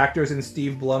voice actors and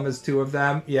Steve Blum is 2 of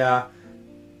them. Yeah.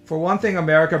 For one thing,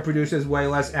 America produces way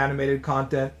less animated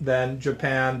content than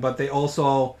Japan, but they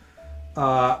also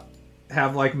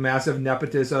have like massive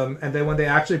nepotism. And then when they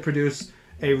actually produce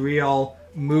a real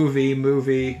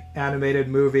animated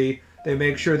movie, they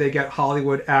make sure they get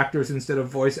Hollywood actors instead of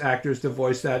voice actors to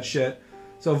voice that shit.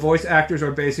 So voice actors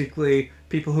are basically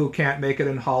people who can't make it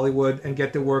in Hollywood and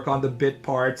get to work on the bit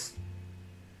parts.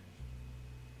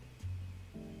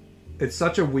 It's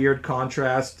such a weird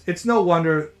contrast. It's no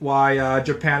wonder why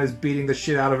Japan is beating the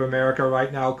shit out of America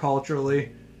right now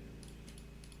culturally.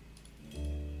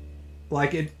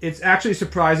 Like, it's actually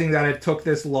surprising that it took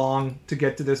this long to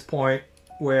get to this point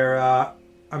where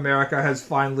America has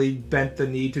finally bent the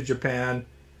knee to Japan.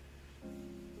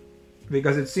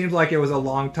 Because it seems like it was a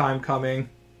long time coming.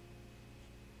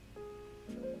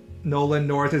 Nolan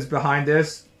North is behind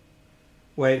this.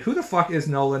 Wait, who the fuck is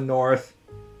Nolan North?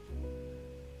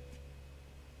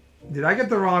 Did I get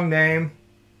the wrong name?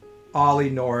 Ollie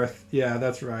North. Yeah,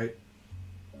 that's right.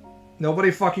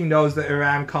 Nobody fucking knows the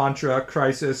Iran-Contra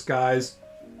crisis, guys.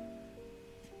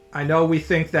 I know we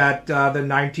think that the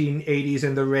 1980s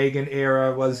and the Reagan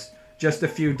era was just a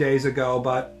few days ago,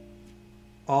 but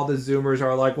all the Zoomers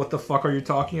are like, what the fuck are you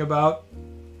talking about?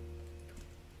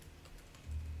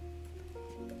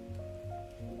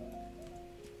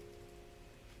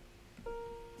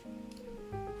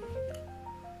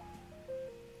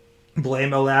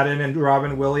 Blame Aladdin and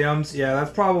Robin Williams. Yeah,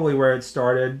 that's probably where it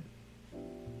started.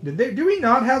 Do we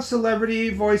not have celebrity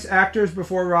voice actors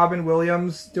before Robin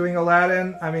Williams doing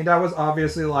Aladdin? I mean, that was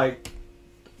obviously like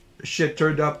shit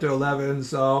turned up to 11,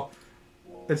 so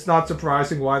it's not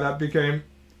surprising why that became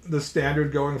the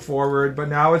standard going forward. But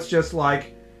now it's just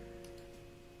like,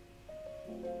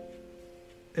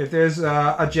 if there's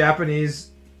a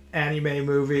Japanese anime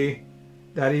movie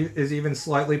that is even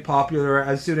slightly popular,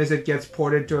 as soon as it gets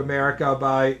ported to America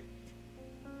by,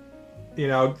 you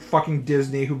know, fucking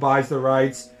Disney, who buys the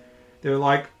rights, they're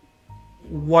like,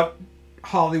 what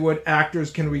Hollywood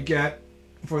actors can we get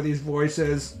for these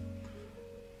voices?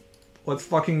 Let's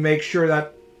fucking make sure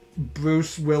that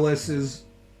Bruce Willis is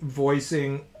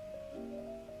voicing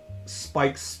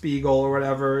Spike Spiegel or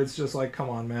whatever. It's just like, come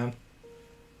on, man.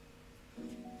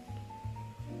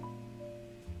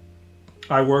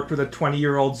 I worked with a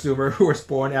 20-year-old Zoomer who was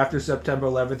born after September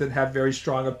 11th and had very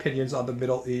strong opinions on the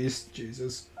Middle East.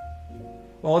 Jesus.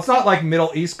 Well, it's not like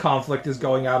Middle East conflict is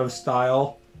going out of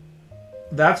style.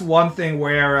 That's one thing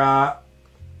where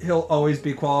he'll always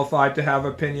be qualified to have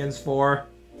opinions for.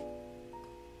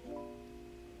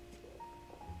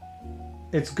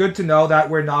 It's good to know that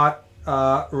we're not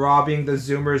robbing the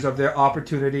Zoomers of their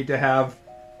opportunity to have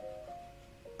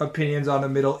opinions on the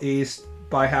Middle East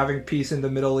by having peace in the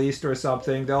Middle East or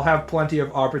something. They'll have plenty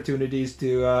of opportunities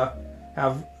to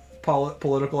have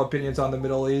political opinions on the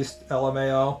Middle East,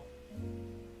 LMAO.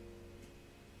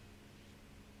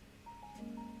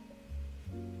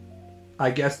 I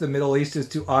guess the Middle East is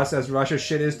to us as Russia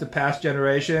shit is to past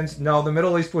generations. No, the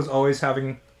Middle East was always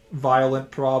having violent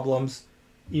problems,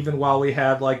 even while we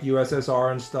had like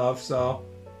USSR and stuff, so.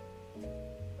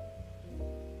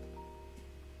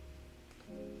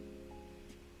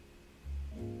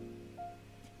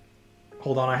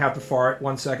 Hold on, I have to fart.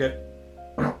 1 second.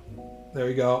 There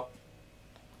we go.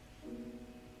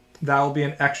 That will be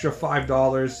an extra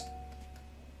 $5.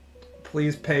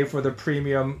 Please pay for the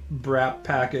premium BRAP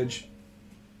package.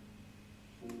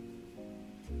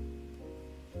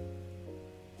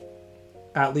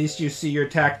 At least you see your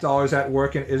tax dollars at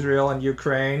work in Israel and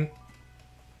Ukraine.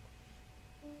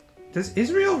 Does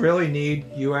Israel really need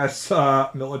U.S.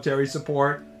 Military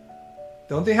support?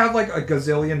 Don't they have like a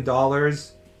gazillion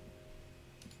dollars?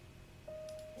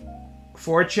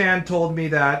 4chan told me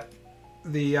that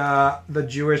the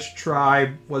Jewish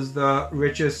tribe was the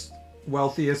richest,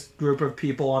 wealthiest group of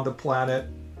people on the planet.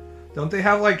 Don't they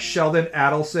have like Sheldon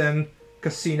Adelson,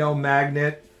 casino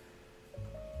magnate,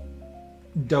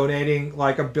 donating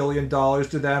like $1 billion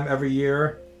to them every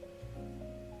year?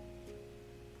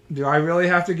 Do I really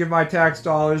have to give my tax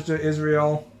dollars to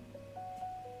Israel?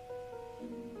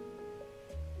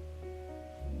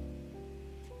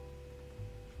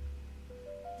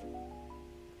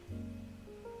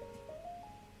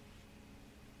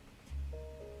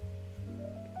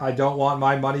 I don't want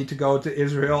my money to go to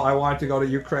Israel. I want it to go to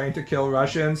Ukraine to kill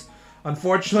Russians.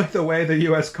 Unfortunately, the way the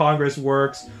US Congress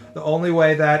works, the only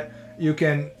way that you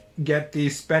can get the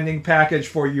spending package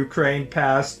for Ukraine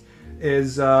passed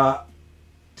is to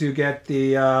get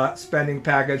the spending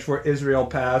package for Israel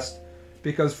passed.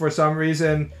 Because for some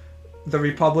reason, the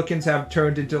Republicans have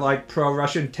turned into like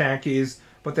pro-Russian tankies,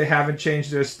 but they haven't changed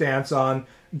their stance on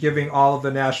giving all of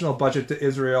the national budget to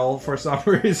Israel for some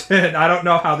reason. I don't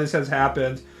know how this has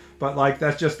happened, but like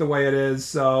that's just the way it is,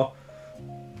 so.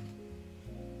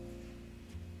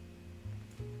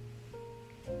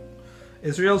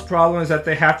 Israel's problem is that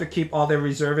they have to keep all their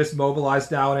reservists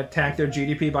mobilized now and it tanked their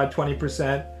GDP by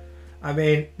 20%. I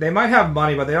mean, they might have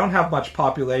money, but they don't have much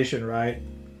population, right?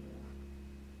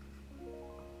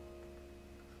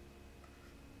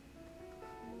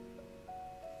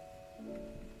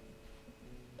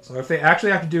 So if they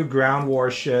actually have to do ground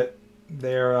war shit,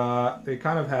 they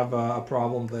kind of have a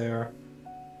problem there.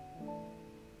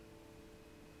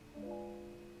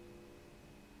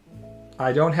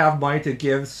 I don't have money to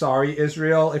give, sorry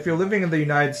Israel. If you're living in the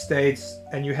United States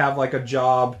and you have like a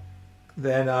job,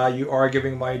 then you are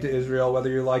giving money to Israel whether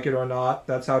you like it or not.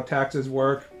 That's how taxes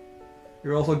work.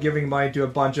 You're also giving money to a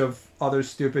bunch of other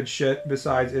stupid shit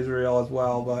besides Israel as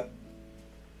well, but...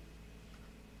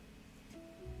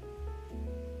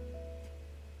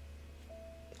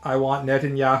 I want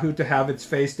Netanyahu to have its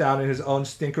face down in his own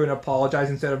stinker and apologize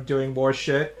instead of doing more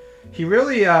shit. He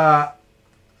really,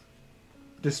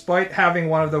 despite having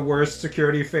one of the worst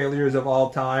security failures of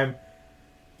all time,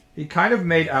 he kind of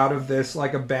made out of this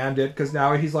like a bandit, because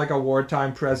now he's like a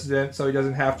wartime president, so he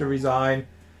doesn't have to resign,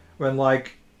 when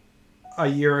like a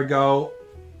year ago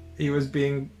he was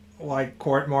being like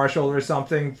court-martialed or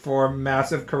something for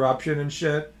massive corruption and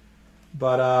shit.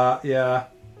 But yeah.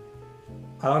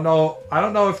 I don't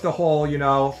know if the whole, you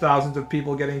know, thousands of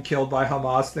people getting killed by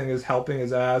Hamas thing is helping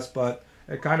his ass, but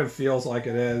it kind of feels like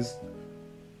it is.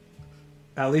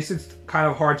 At least it's kind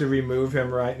of hard to remove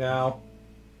him right now.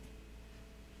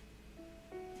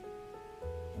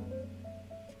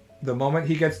 The moment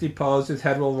he gets deposed, his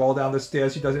head will roll down the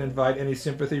stairs. He doesn't invite any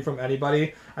sympathy from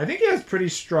anybody. I think he has pretty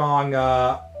strong,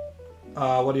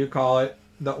 what do you call it?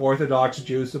 The Orthodox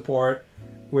Jew support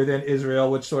within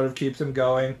Israel, which sort of keeps him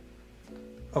going.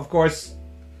 Of course,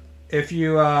 if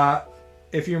you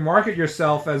market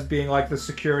yourself as being like the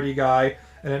security guy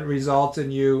and it results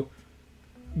in you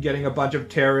getting a bunch of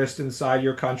terrorists inside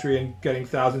your country and getting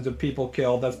thousands of people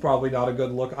killed, that's probably not a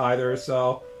good look either,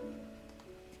 so...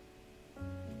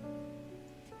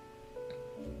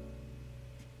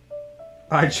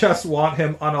 I just want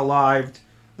him unalived.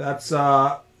 That's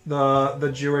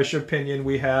the Jewish opinion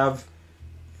we have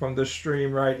from the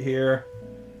stream right here.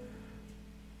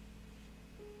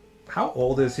 How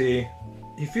old is he?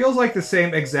 He feels like the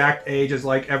same exact age as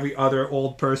like every other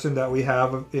old person that we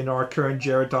have in our current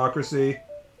gerontocracy.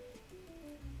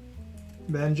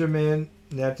 Benjamin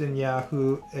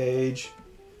Netanyahu age.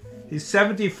 He's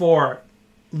 74.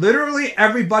 Literally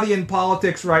everybody in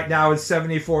politics right now is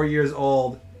 74 years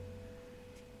old.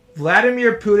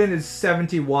 Vladimir Putin is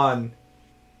 71.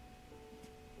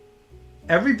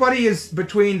 Everybody is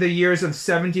between the years of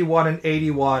 71 and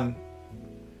 81.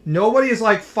 Nobody is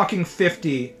like fucking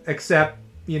 50 except,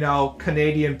 you know,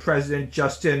 Canadian President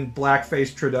Justin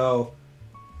Blackface Trudeau.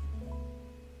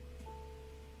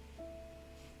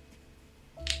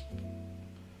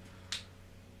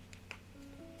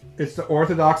 It's the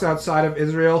Orthodox outside of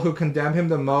Israel who condemn him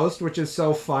the most, which is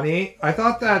so funny. I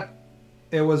thought that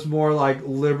it was more like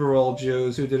liberal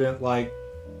Jews who didn't like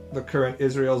the current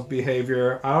Israel's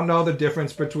behavior. I don't know the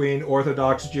difference between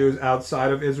Orthodox Jews outside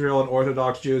of Israel and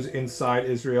Orthodox Jews inside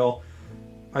Israel.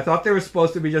 I thought they were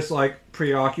supposed to be just like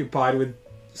preoccupied with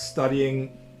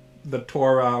studying the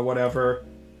Torah or whatever.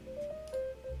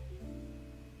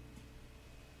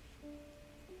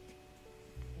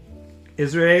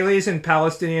 Israelis and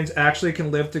Palestinians actually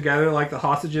can live together like the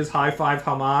hostages high-five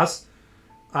Hamas.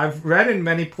 I've read in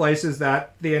many places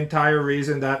that the entire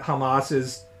reason that Hamas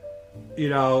is, you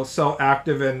know, so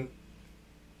active in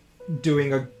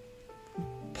doing a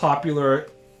popular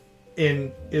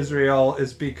in Israel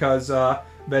is because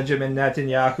Benjamin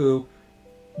Netanyahu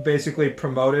basically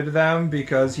promoted them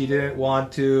because he didn't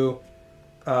want to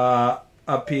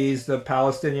appease the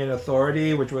Palestinian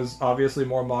Authority, which was obviously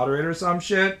more moderate or some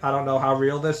shit. I don't know how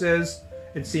real this is.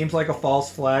 It seems like a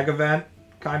false flag event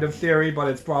kind of theory, but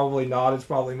it's probably not. It's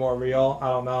probably more real. I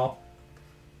don't know.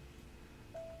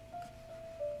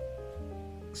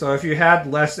 So if you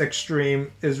had less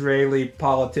extreme Israeli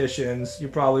politicians, you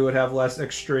probably would have less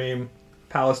extreme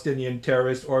Palestinian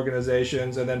terrorist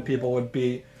organizations, and then people would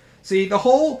be... See, the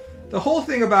whole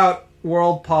thing about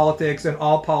world politics and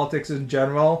all politics in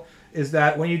general is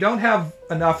that when you don't have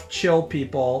enough chill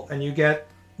people and you get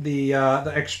the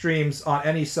extremes on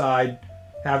any side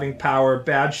having power,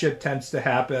 bad shit tends to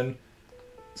happen.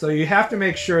 So you have to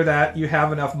make sure that you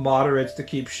have enough moderates to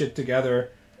keep shit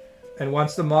together. And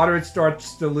once the moderate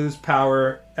starts to lose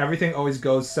power, everything always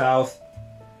goes south.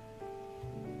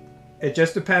 It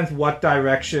just depends what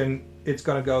direction it's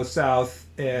going to go south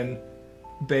in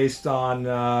based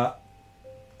on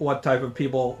what type of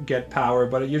people get power,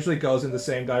 but it usually goes in the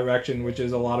same direction, which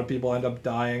is a lot of people end up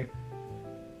dying.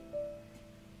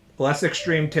 Less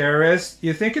extreme terrorists.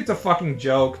 You think it's a fucking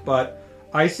joke, but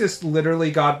ISIS literally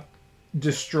got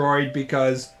destroyed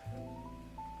because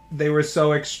they were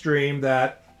so extreme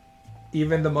that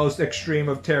even the most extreme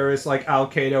of terrorists like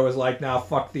Al-Qaeda was like, nah,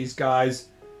 fuck these guys.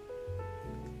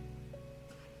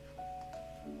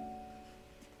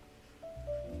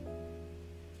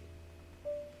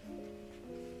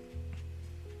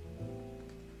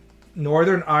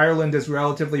 Northern Ireland is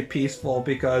relatively peaceful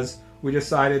because we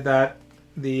decided that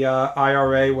the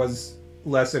IRA was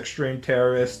less extreme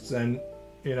terrorists and,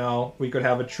 you know, we could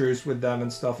have a truce with them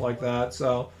and stuff like that.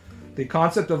 So the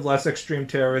concept of less extreme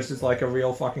terrorists is like a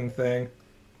real fucking thing.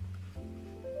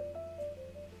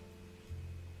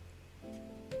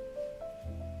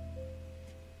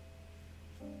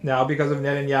 Now, because of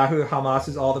Netanyahu, Hamas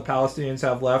is all the Palestinians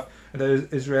have left, and the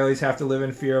Israelis have to live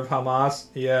in fear of Hamas.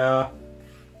 Yeah.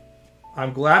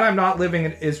 I'm glad I'm not living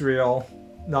in Israel.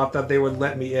 Not that they would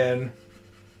let me in.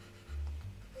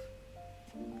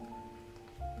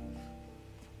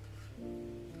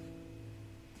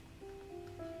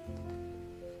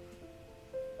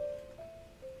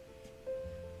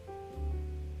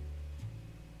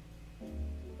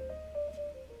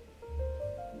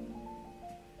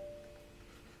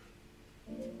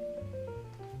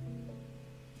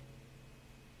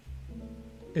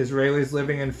 Israelis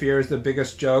living in fear is the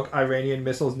biggest joke. Iranian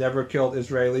missiles never killed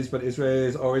Israelis, but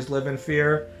Israelis always live in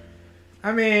fear.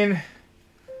 I mean,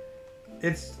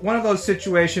 it's one of those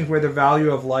situations where the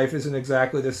value of life isn't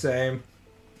exactly the same.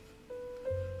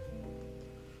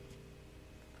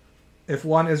 If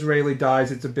one Israeli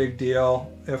dies, it's a big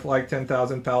deal. If like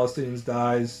 10,000 Palestinians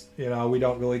dies, you know, we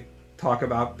don't really talk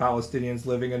about Palestinians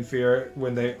living in fear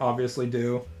when they obviously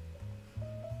do.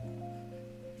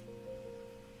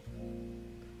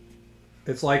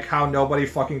 It's like how nobody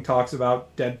fucking talks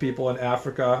about dead people in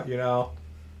Africa, you know?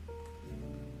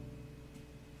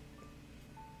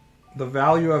 The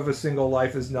value of a single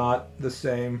life is not the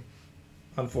same,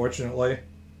 unfortunately.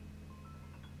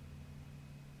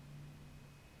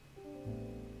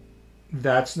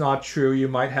 That's not true. You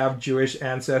might have Jewish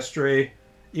ancestry.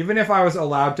 Even if I was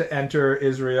allowed to enter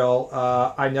Israel,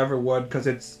 I never would because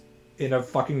it's in a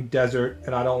fucking desert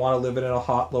and I don't want to live in a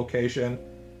hot location.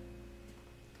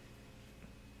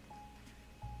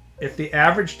 If the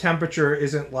average temperature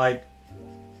isn't like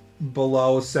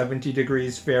below 70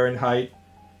 degrees Fahrenheit,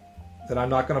 then I'm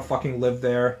not gonna fucking live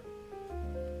there.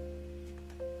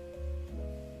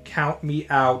 Count me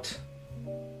out.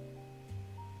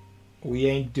 We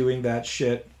ain't doing that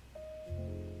shit.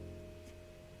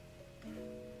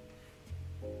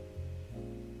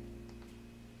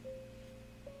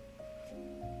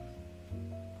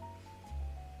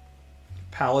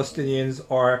 Palestinians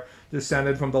are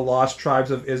descended from the lost tribes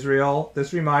of Israel.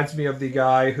 This reminds me of the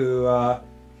guy who,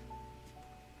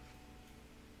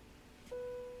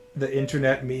 the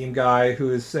internet meme guy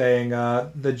who is saying,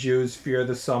 the Jews fear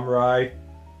the samurai.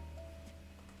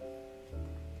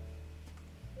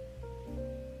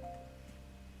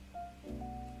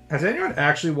 Has anyone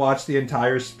actually watched the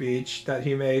entire speech that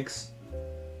he makes?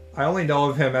 I only know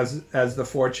of him as the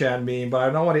 4chan meme, but I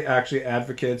don't know what he actually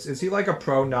advocates. Is he like a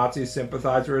pro-Nazi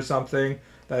sympathizer or something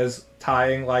that is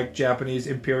tying like Japanese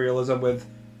imperialism with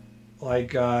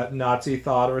like Nazi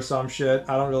thought or some shit?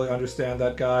 I don't really understand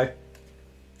that guy.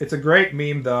 It's a great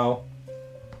meme though.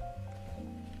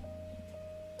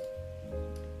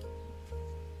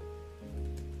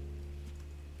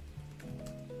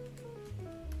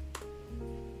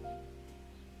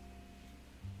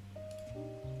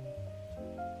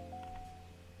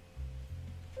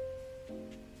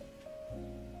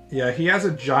 Yeah, he has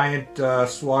a giant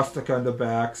swastika in the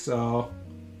back, so...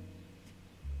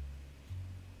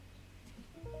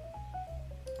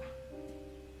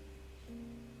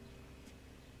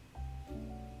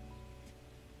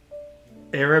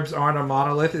 Arabs aren't a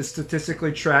monolith. It's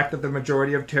statistically tracked that the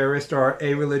majority of terrorists are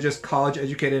a-religious,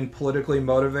 college-educated, and politically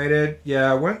motivated.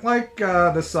 Yeah, weren't like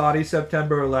the Saudi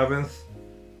September 11th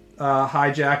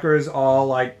hijackers all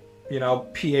like, you know,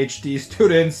 PhD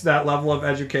students, that level of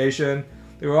education?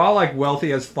 They were all like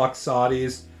wealthy as fuck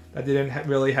Saudis that didn't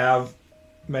really have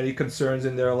many concerns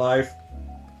in their life.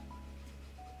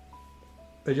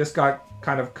 They just got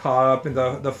kind of caught up in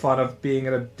the fun of being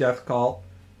in a death cult.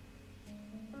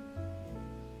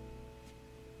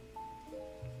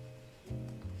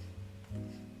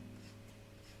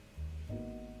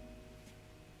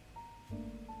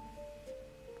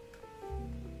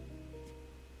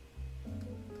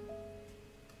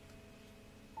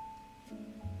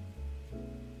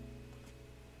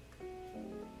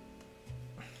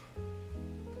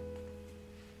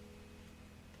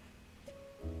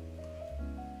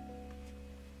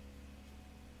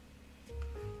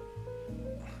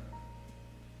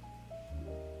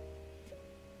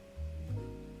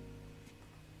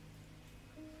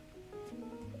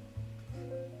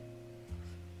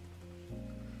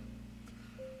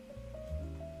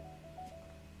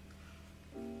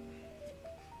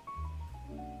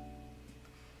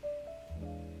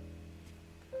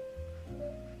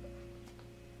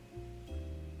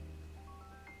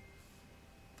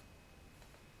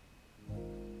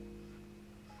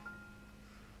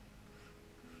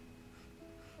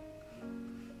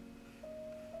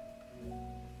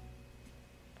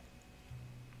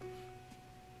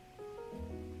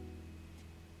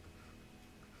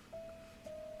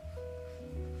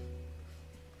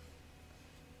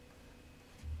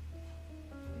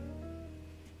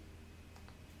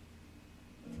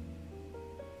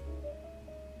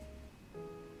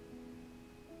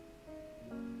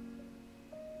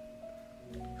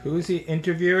 Who's he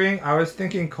interviewing? I was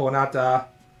thinking Konata,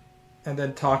 and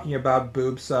then talking about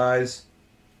boob size.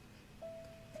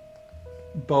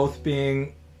 Both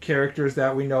being characters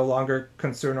that we no longer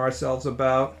concern ourselves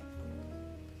about.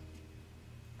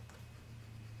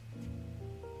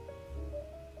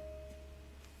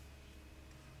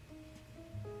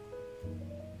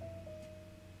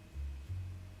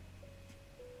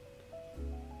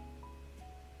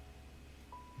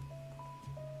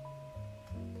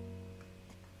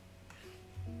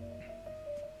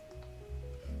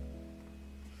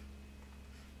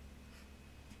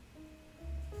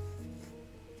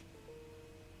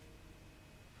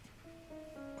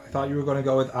 I thought you were going to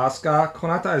go with Asuka.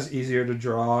 Konata is easier to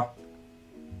draw.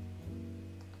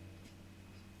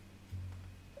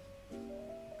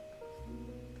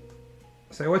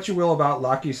 Say what you will about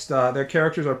Lakista, their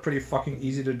characters are pretty fucking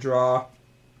easy to draw.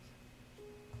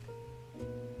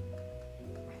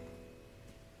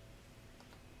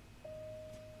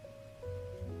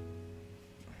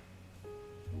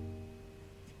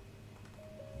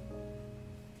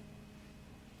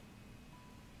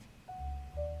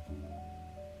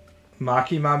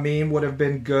 Makima meme would have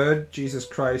been good. Jesus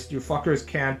Christ, you fuckers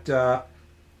can't,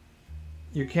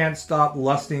 you can't stop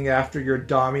lusting after your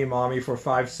Dami mommy for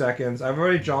 5 seconds. I've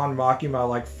already drawn Makima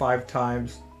like 5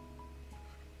 times.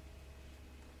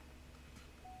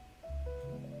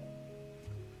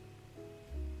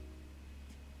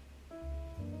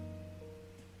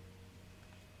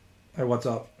 Hey, what's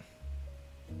up?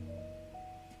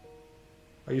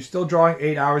 Are you still drawing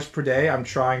 8 hours per day? I'm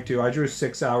trying to. I drew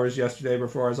 6 hours yesterday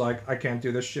before I was like, I can't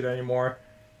do this shit anymore.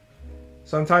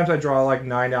 Sometimes I draw like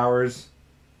 9 hours.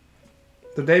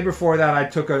 The day before that, I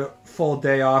took a full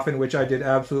day off in which I did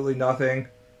absolutely nothing.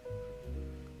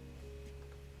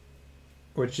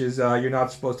 which is you're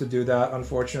not supposed to do that,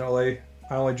 unfortunately.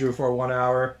 I only drew for 1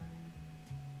 hour.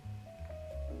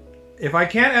 If I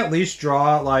can't at least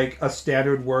draw like a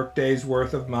standard work day's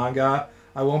worth of manga,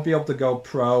 I won't be able to go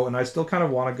pro, and I still kind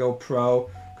of want to go pro,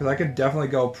 because I could definitely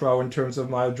go pro in terms of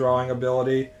my drawing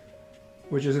ability,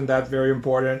 which isn't that very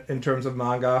important in terms of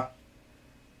manga.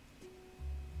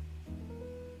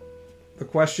 The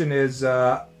question is,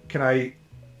 can I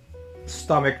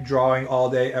stomach drawing all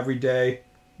day, every day,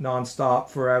 non-stop,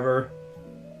 forever?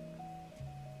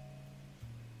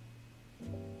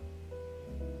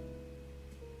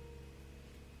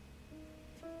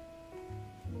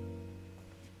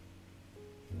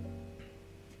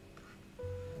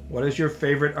 What is your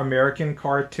favorite American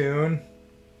cartoon?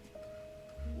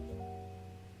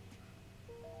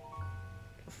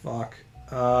 Fuck.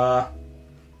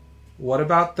 What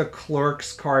about the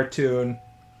Clerks cartoon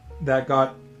that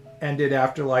got ended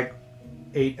after like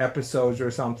 8 episodes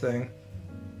or something?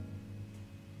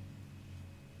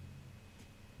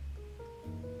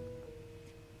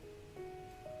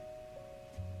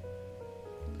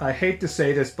 I hate to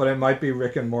say this, but it might be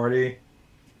Rick and Morty.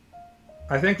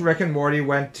 I think Rick and Morty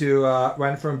went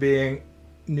from being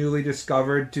newly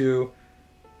discovered to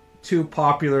too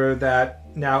popular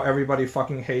that now everybody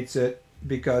fucking hates it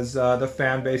because the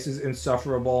fan base is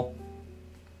insufferable.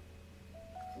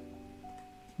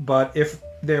 But if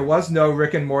there was no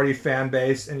Rick and Morty fan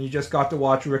base and you just got to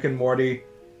watch Rick and Morty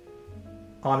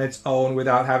on its own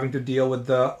without having to deal with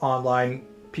the online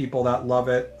people that love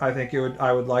it, I think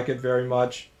I would like it very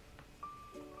much.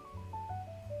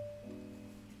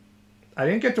 I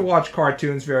didn't get to watch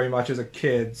cartoons very much as a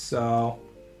kid, so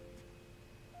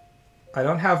I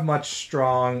don't have much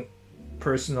strong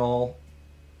personal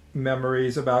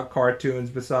memories about cartoons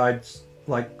besides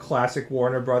like classic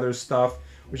Warner Brothers stuff,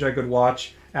 which I could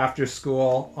watch after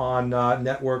school on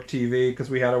network TV because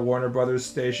we had a Warner Brothers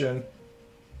station.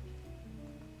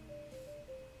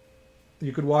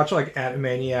 You could watch like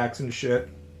Animaniacs and shit.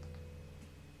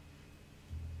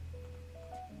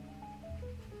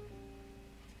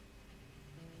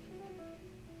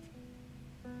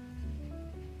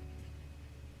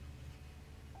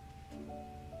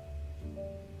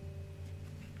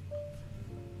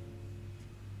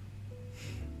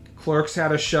 Clerks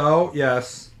had a show?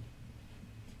 Yes.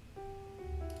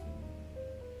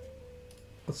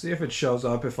 Let's see if it shows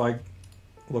up if I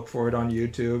look for it on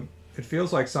YouTube. It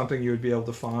feels like something you would be able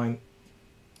to find.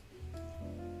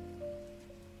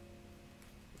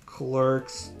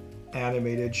 Clerks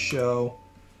animated show.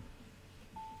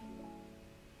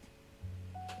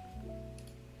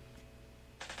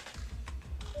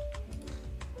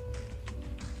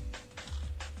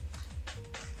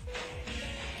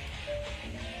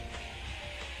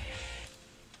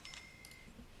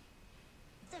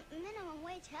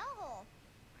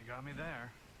 Me there.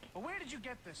 But where did you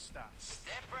get this stuff?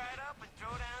 Step right up and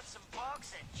throw down some bucks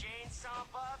at Chainsaw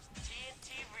Bob's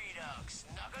TNT Redux.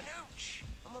 Nugganooch.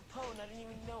 I'm a pwn, I didn't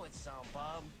even know it, Sound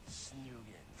Bob.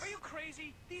 Snoogans. Are you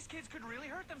crazy? These kids could really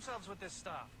hurt themselves with this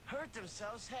stuff. Hurt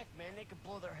themselves? Heck, man, they could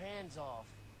blow their hands off.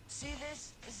 See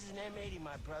this? This is an M80,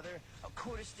 my brother. A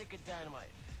quarter stick of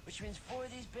dynamite. Which means 4 of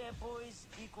these bad boys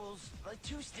equals like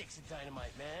 2 sticks of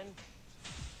dynamite, man.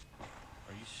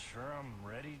 Are you sure I'm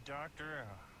ready, Doctor?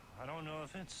 I don't know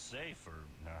if it's safe or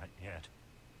not yet.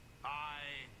 I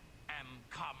am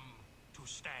come to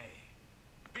stay.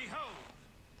 Behold,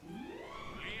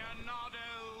 Leonardo.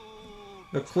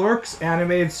 The Clerks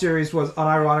animated series was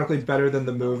unironically better than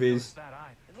the movies.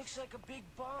 It looks like a big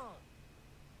bong.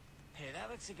 Hey,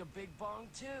 that looks like a big bong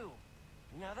too.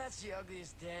 Now that's the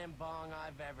ugliest damn bong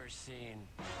I've ever seen.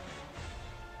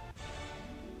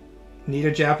 Need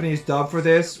a Japanese dub for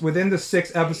this? Within the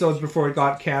 6 episodes before it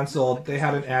got cancelled, they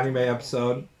had an anime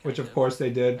episode, which of course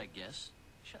they did. I guess.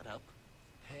 Shut up.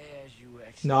 Hey, as you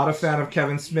Not a fan of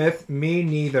Kevin Smith? Me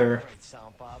neither. Right,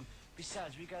 Sound Bob.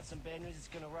 Besides, we got some bad news that's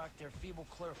gonna rock their feeble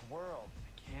clerk world.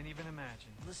 I can't even imagine.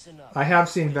 Listen up. I have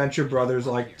seen Venture Brothers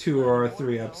like 2 or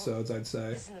 3 episodes, I'd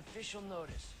say. It's an official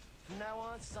notice. From now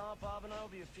on, Sound Bob and I will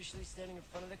be officially standing in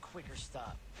front of the Quicker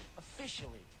Stop.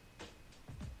 Officially.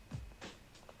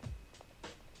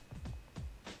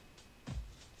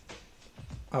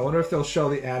 I wonder if they'll show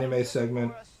the anime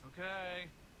segment. Okay.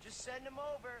 Just send them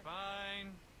over.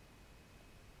 Fine.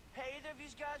 Hey, either of you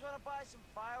guys want to buy some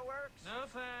fireworks? No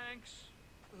thanks.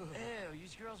 Ew, you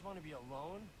girls want to be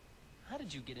alone? How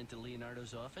did you get into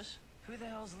Leonardo's office? Who the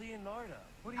hell's Leonardo?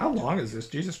 What are How you long doing? is this?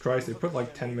 Jesus Christ, they put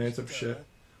like 10 minutes of shit.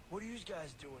 What are you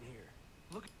guys doing here?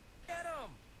 Look at him!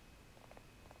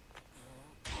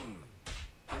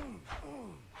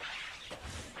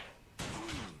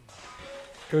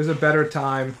 It was a better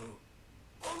time.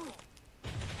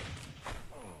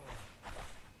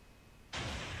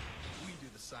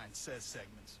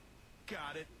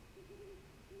 Got it.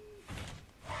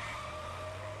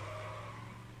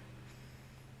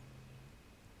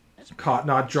 Caught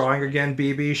not drawing again,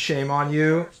 BB. Shame on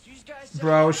you. These guys say-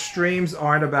 Bro, streams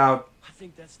aren't about I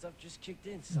think that stuff just kicked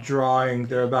in. Son. drawing.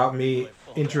 They're about me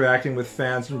interacting with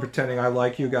fans and pretending I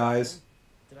like you guys.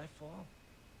 Did I fall?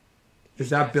 Is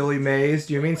that Billy Mays?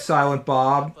 Do you mean Silent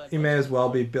Bob? He may as well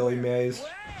be Billy Mays.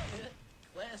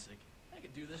 Classic. I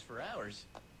could do this for hours.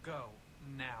 Go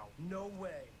now. No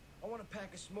way. I want a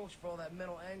pack of smokes for all that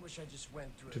mental anguish I just went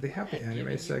through. Do they have the Giving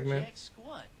anime you segment? jack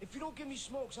squat. If you don't give me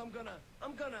smokes, I'm gonna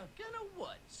Gonna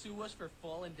what? Sue us for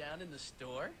falling down in the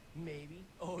store? maybe,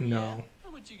 Oh No. yeah?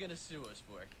 How much you gonna sue us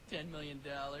for? $10 million?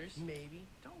 maybe.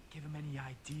 Don't give him any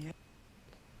idea.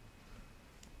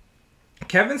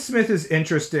 Kevin Smith is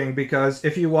interesting because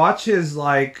if you watch his,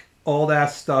 like, old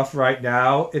ass stuff right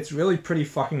now, it's really pretty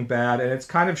fucking bad, and it's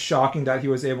kind of shocking that he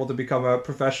was able to become a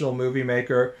professional movie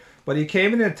maker. But he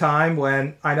came in a time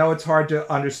when, I know it's hard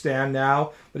to understand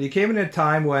now, but he came in a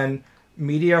time when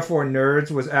media for nerds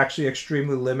was actually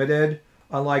extremely limited,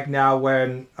 unlike now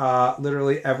when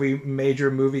literally every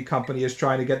major movie company is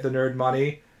trying to get the nerd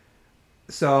money.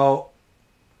 So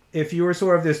if you were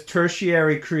sort of this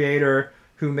tertiary creator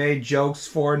who made jokes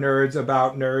for nerds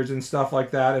about nerds and stuff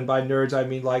like that, and by nerds I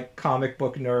mean like comic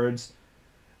book nerds,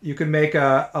 you could make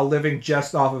a living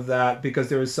just off of that because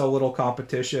there was so little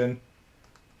competition.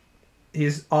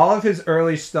 All of his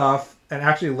early stuff, and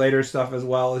actually later stuff as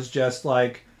well, is just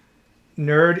like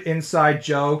nerd inside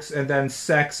jokes and then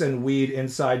sex and weed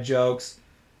inside jokes.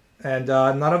 And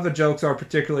none of the jokes are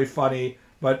particularly funny,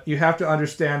 but you have to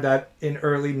understand that in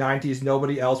early 90s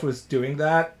nobody else was doing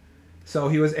that. So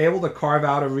he was able to carve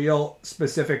out a real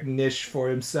specific niche for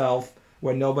himself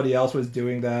when nobody else was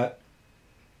doing that.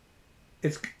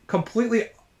 It's completely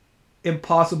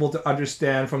impossible to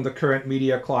understand from the current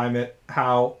media climate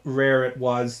how rare it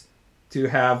was to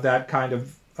have that kind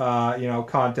of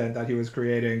content that he was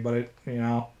creating. But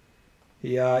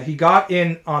he got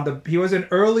in on he was an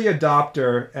early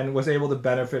adopter and was able to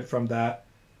benefit from that.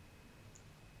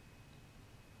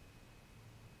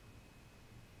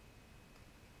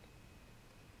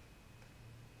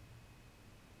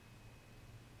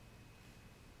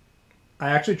 I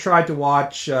actually tried to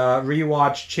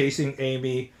rewatch Chasing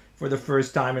Amy for the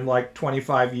first time in like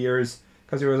 25 years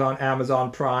because it was on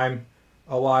Amazon Prime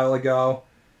a while ago,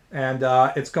 and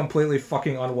it's completely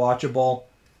fucking unwatchable,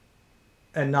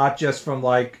 and not just from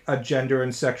like a gender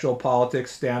and sexual politics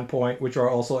standpoint, which are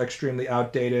also extremely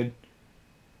outdated.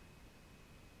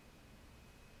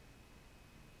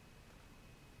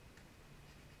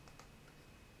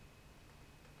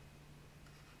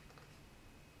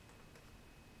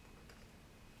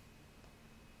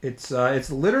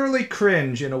 It's literally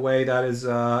cringe in a way that is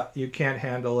you can't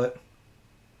handle it.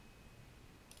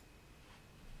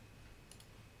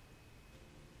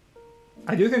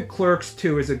 I do think Clerks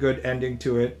 2 is a good ending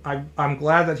to it. I'm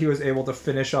glad that he was able to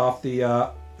finish off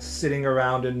the sitting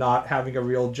around and not having a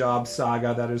real job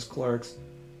saga that is Clerks.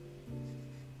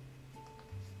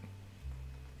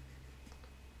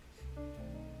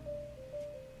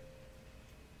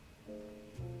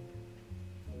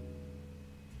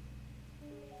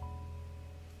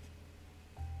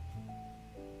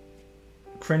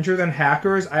 Cringer than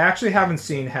Hackers? I actually haven't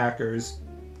seen Hackers.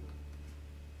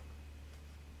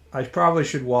 I probably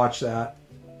should watch that.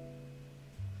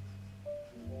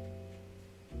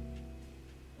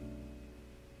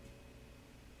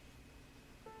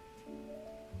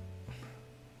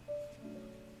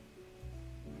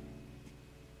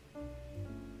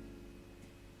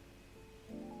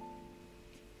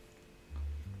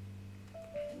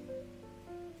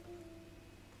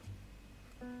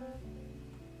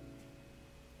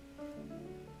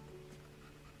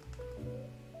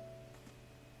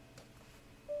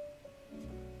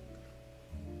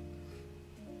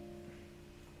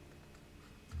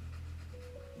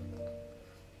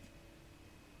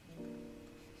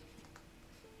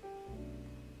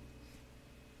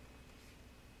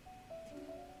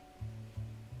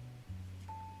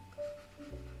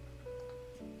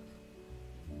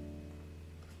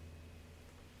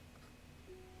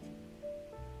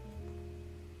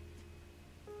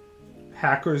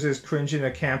 Hackers is cringe in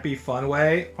a campy, fun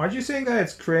way. Aren't you saying that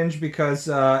it's cringe because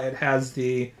it has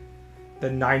the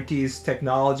 90s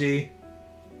technology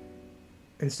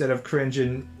instead of cringe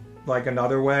in like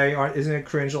another way? Isn't it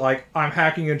cringe like, I'm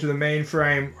hacking into the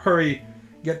mainframe, hurry,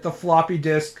 get the floppy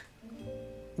disk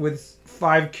with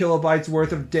 5 kilobytes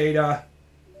worth of data.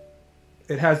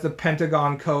 It has the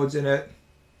Pentagon codes in it.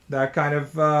 That kind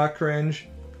of cringe.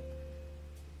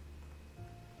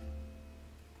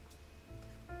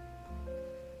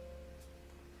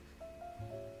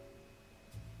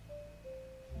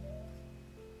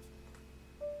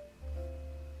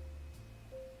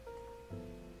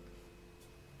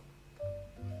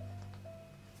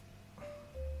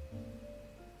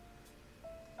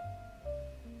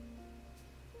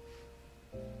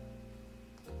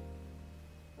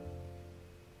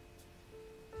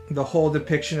 The whole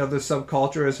depiction of the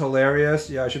subculture is hilarious.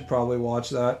 Yeah, I should probably watch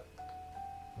that.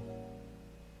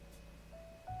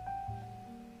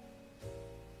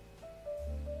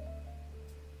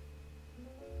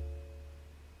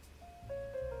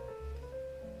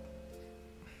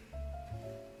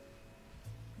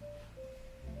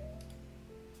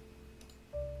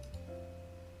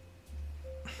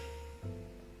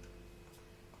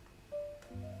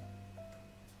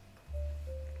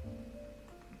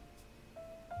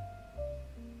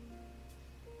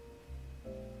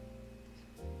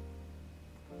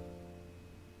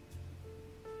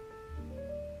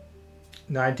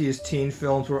 '90s teen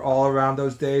films were all around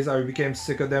those days. I became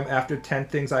sick of them after 10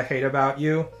 Things I Hate About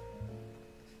You.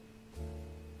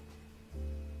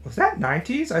 Was that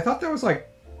 '90s? I thought that was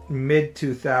like mid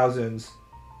 2000s.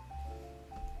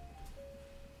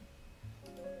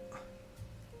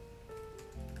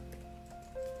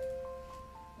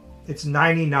 It's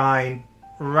 99,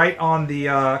 right on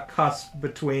the cusp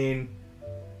between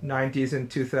 '90s and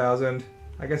 2000.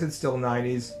 I guess it's still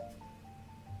 '90s.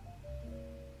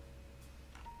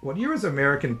 What year was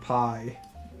American Pie?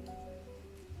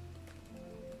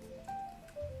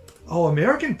 Oh,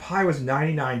 American Pie was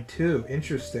 99 too.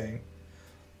 Interesting.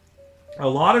 A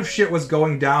lot of shit was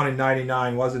going down in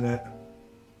 99, wasn't it?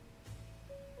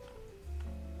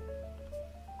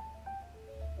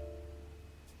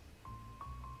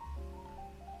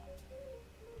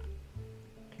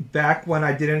 Back when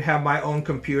I didn't have my own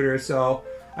computer, so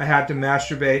I had to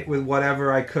masturbate with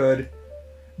whatever I could.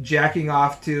 Jacking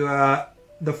off to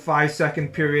the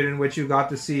 5-second period in which you got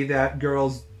to see that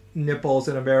girl's nipples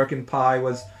in American Pie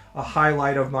was a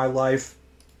highlight of my life.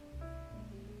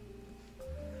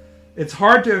 It's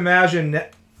hard to imagine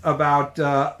about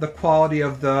the quality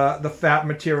of the fat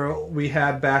material we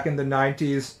had back in the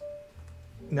 90s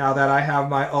now that I have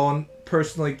my own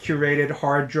personally curated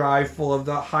hard drive full of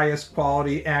the highest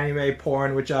quality anime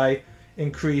porn, which I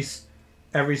increase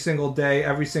every single day,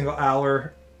 every single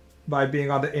hour by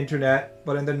being on the internet.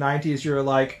 But in the 90s, you're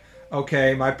like,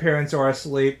 okay, my parents are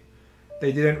asleep.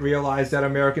 They didn't realize that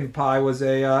American Pie was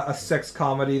a sex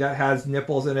comedy that has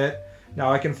nipples in it.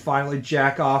 Now I can finally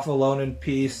jack off alone in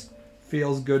peace.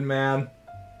 Feels good, man.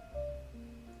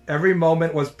 Every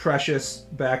moment was precious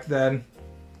back then.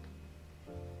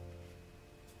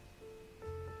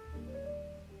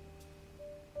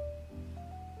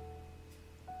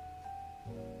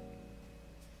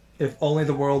 If only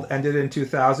the world ended in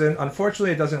 2000. Unfortunately,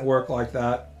 it doesn't work like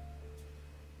that.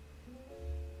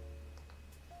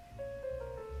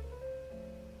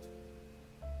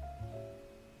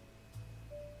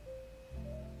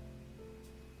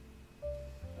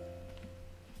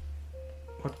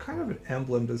 What kind of an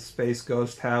emblem does Space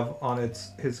Ghost have on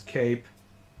his cape?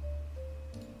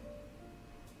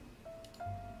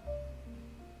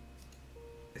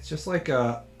 It's just like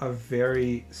a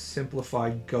very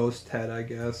simplified ghost head, I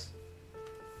guess.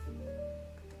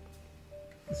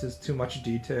 This is too much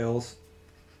details.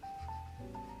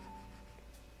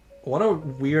 What a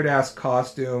weird-ass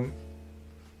costume.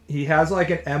 He has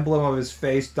like an emblem of his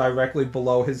face directly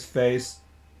below his face.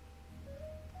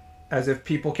 As if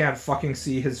people can't fucking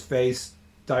see his face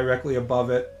directly above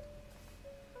it.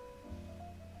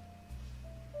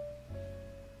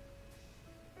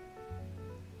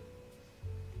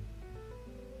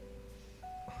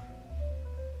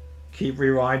 Keep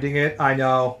rewinding it. I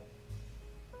know.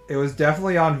 It was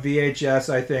definitely on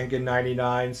VHS, I think, in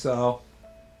 '99, so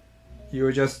you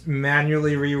were just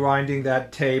manually rewinding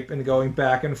that tape and going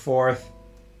back and forth.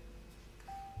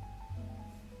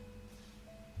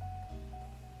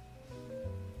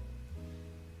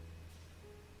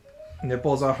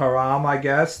 Nipples are haram, I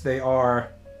guess. They are.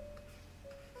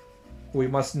 We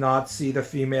must not see the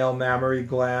female mammary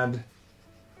gland.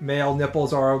 Male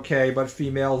nipples are okay, but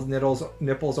female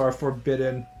nipples are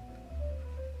forbidden.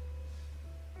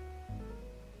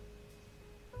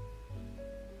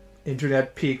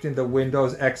 Internet peaked in the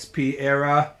Windows XP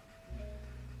era.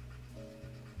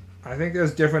 I think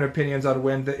there's different opinions on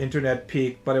when the internet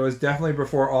peaked, but it was definitely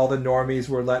before all the normies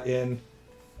were let in.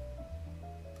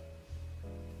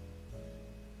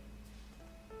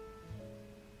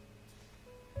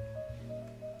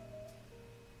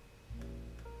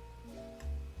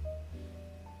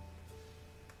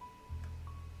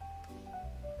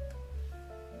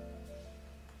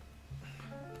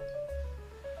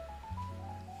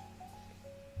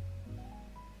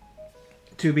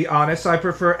 To be honest, I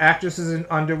prefer actresses in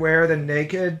underwear than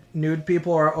naked. Nude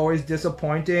people are always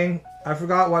disappointing. I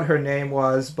forgot what her name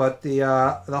was, but the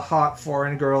hot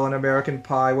foreign girl in American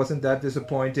Pie wasn't that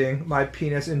disappointing. My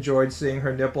penis enjoyed seeing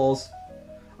her nipples.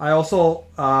 I also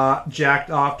jacked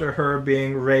off to her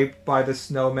being raped by the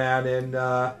snowman in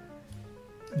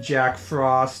Jack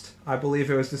Frost. I believe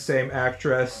it was the same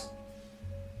actress.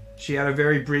 She had a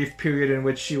very brief period in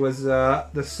which she was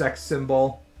the sex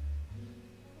symbol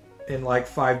in like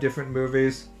 5 different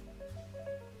movies.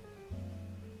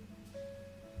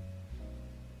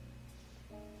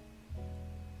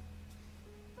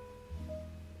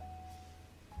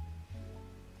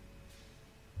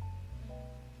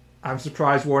 I'm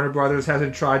surprised Warner Brothers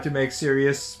hasn't tried to make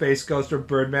serious Space Ghost or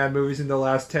Birdman movies in the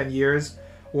last 10 years.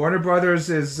 Warner Brothers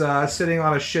is sitting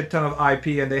on a shit ton of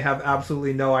IP and they have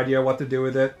absolutely no idea what to do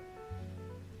with it.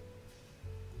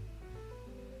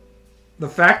 The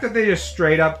fact that they just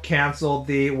straight up canceled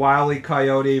the Wile E.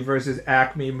 Coyote versus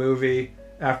Acme movie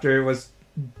after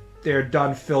they're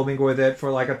done filming with it for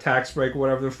like a tax break or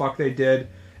whatever the fuck they did,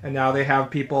 and now they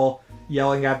have people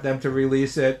yelling at them to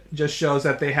release it, just shows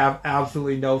that they have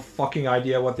absolutely no fucking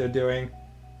idea what they're doing.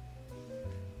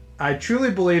 I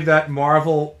truly believe that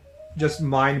Marvel just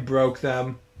mind broke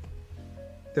them.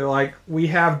 They're like, we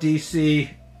have DC,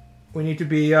 we need to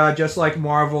be just like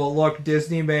Marvel. Look,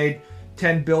 Disney made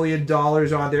 $10 billion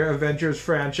on their Avengers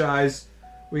franchise.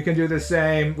 We can do the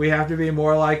same. We have to be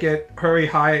more like it. Hurry,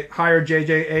 hire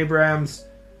J.J. Abrams.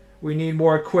 We need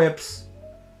more quips.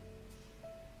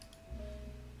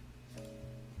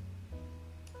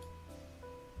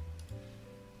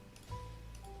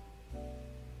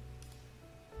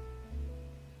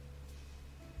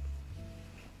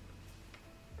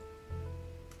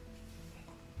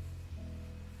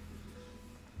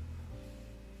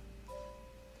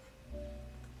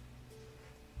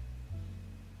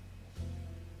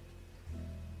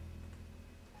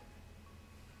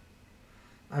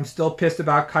 I'm still pissed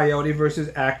about Coyote versus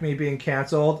Acme being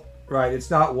canceled. Right, it's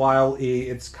not Wile E,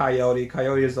 it's Coyote.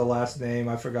 Coyote is the last name,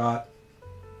 I forgot.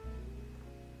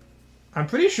 I'm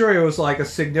pretty sure it was like a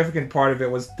significant part of it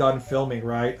was done filming,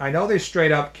 right? I know they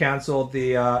straight up canceled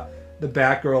the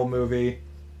Batgirl movie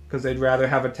because they'd rather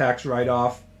have a tax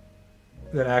write-off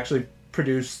than actually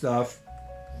produce stuff.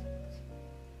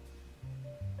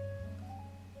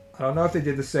 I don't know if they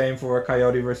did the same for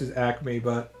Coyote versus Acme,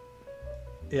 but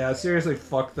yeah, seriously,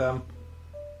 fuck them.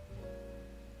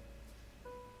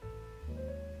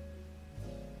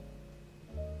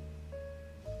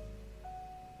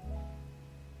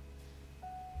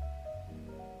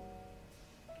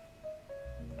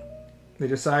 They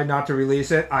decide not to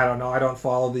release it. I don't know. I don't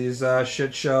follow these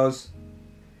shit shows.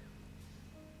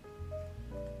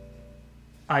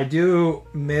 I do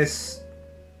miss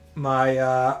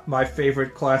my my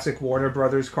favorite classic Warner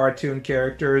Brothers cartoon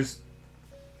characters.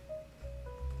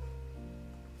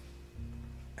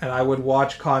 And I would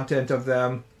watch content of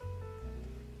them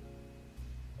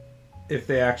if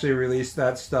they actually released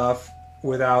that stuff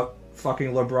without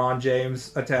fucking LeBron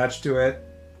James attached to it.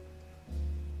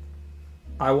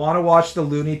 I want to watch the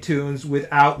Looney Tunes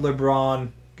without LeBron,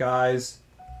 guys.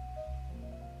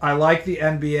 I like the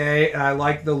NBA and I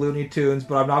like the Looney Tunes,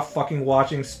 but I'm not fucking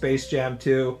watching Space Jam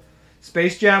 2.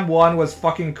 Space Jam 1 was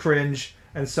fucking cringe,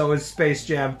 and so is Space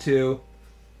Jam 2.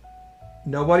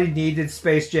 Nobody needed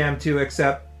Space Jam 2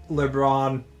 except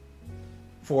LeBron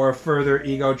for further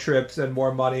ego trips and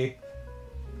more money.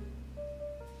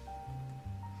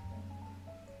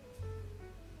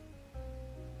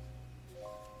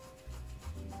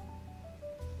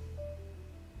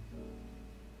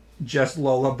 Just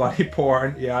Lola Bunny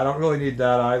porn. Yeah, I don't really need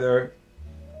that either.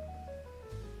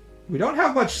 We don't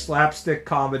have much slapstick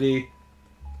comedy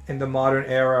in the modern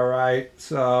era, right?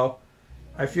 So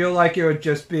I feel like it would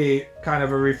just be kind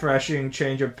of a refreshing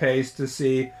change of pace to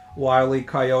see Wile E.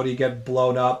 Coyote get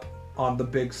blown up on the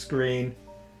big screen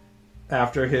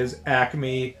after his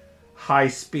Acme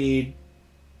high-speed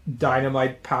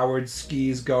dynamite-powered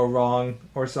skis go wrong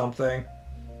or something.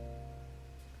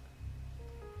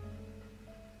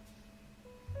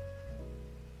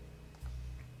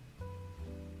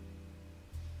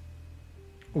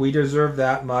 We deserve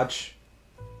that much.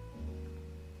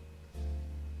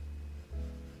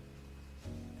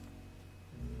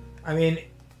 I mean,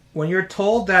 when you're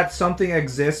told that something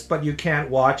exists but you can't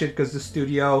watch it because the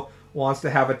studio wants to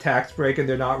have a tax break and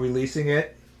they're not releasing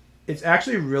it, it's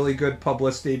actually really good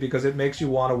publicity because it makes you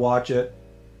want to watch it.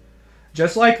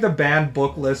 Just like the banned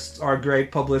book lists are great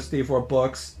publicity for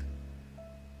books.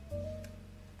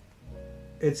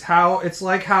 It's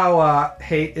like how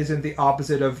hate isn't the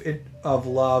opposite of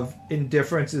love.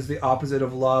 Indifference is the opposite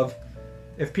of love.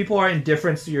 If people are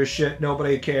indifferent to your shit,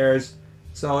 nobody cares.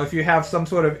 So if you have some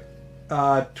sort of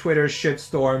Twitter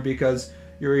shitstorm because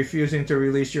you're refusing to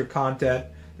release your content,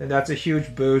 then that's a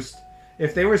huge boost.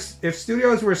 If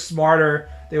studios were smarter,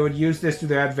 they would use this to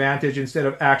their advantage instead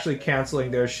of actually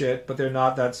canceling their shit, but they're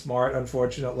not that smart,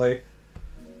 unfortunately.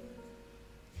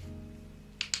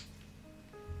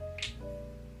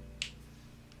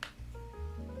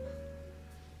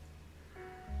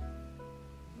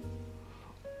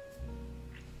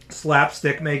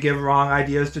 Slapstick may give wrong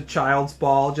ideas to Child's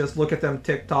Ball. Just look at them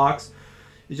TikToks.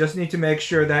 You just need to make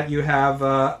sure that you have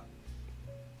a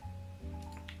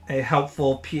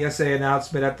helpful PSA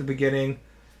announcement at the beginning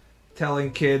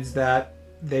telling kids that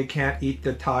they can't eat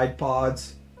the Tide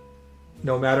Pods,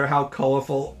 no matter how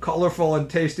colorful and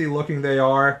tasty looking they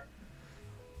are.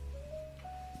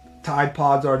 Tide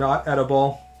Pods are not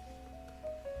edible.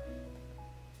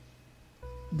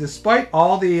 Despite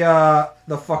all the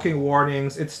fucking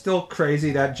warnings, it's still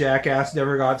crazy that Jackass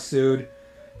never got sued.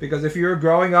 Because if you were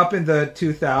growing up in the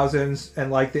 2000s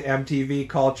and like the MTV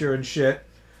culture and shit,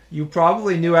 you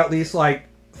probably knew at least like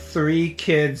 3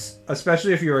 kids,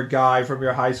 especially if you were a guy from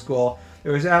your high school.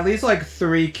 There was at least like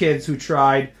 3 kids who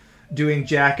tried doing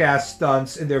Jackass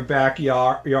stunts in their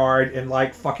backyard and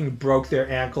like fucking broke their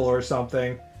ankle or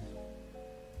something.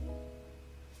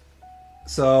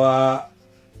 So,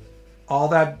 all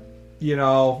that, you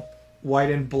know,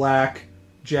 white and black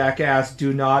Jackass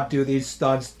do not do these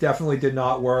stunts definitely did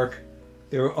not work.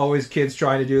 There were always kids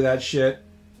trying to do that shit.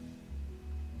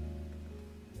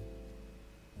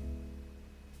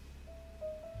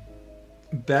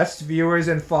 Best viewers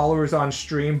and followers on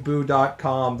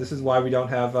streamboo.com. This is why we don't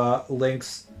have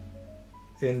links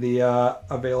in the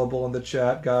available in the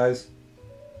chat, guys.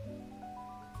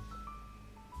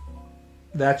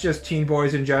 That's just teen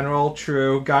boys in general.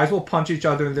 True. Guys will punch each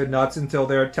other in the nuts until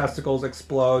their testicles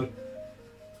explode.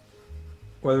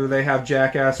 Whether they have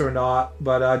Jackass or not.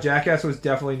 But Jackass was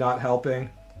definitely not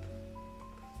helping.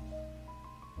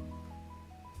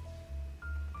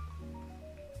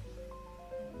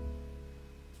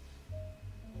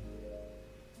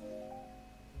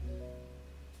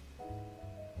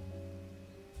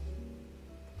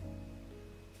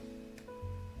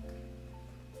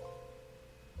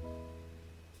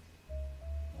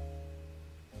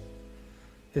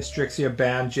 Hystrixia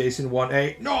banned Jason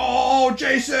 1A. No!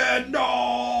 Jason!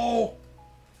 No!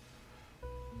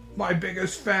 My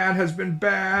biggest fan has been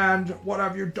banned. What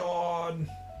have you done?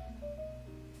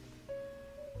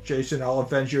 Jason, I'll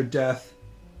avenge your death.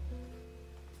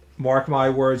 Mark my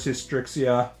words,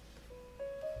 Hystrixia.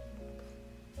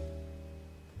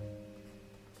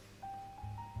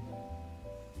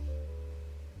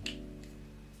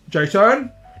 Jason?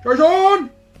 Jason?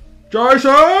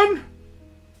 Jason?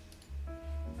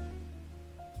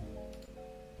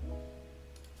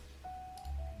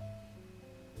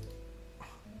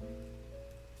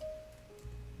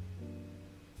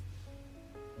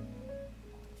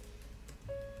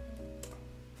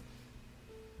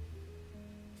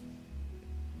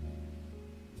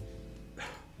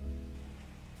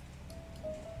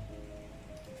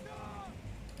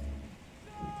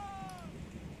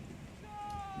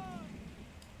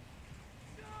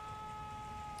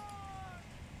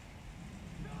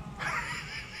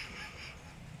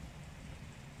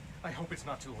 I hope it's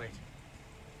not too late.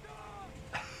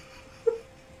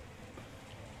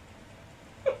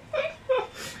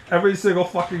 Every single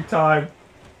fucking time.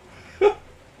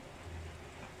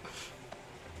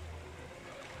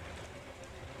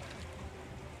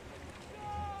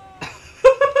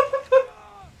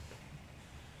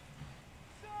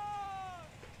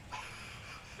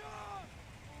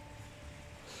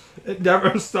 It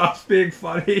never stops being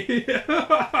funny.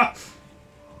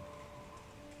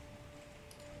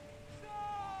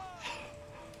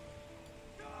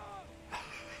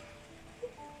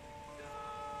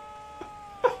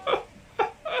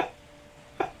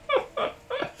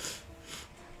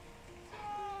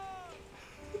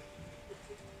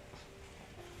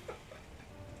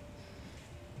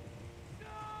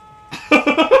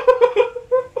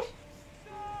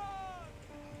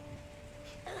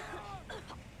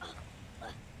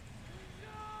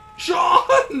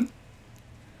 Sean!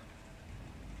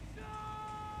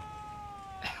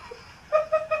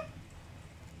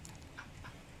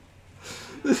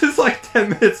 This is like 10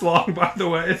 minutes long, by the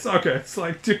way. It's okay. It's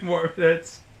like 2 more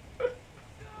minutes. I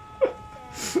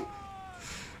knew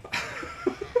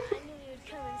you'd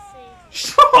come and save.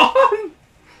 Sean!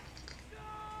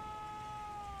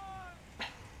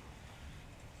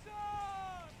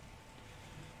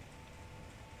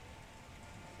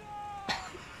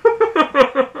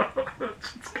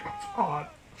 On.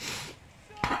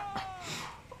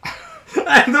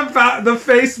 And the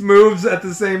face moves at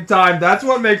the same time. That's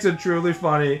what makes it truly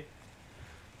funny.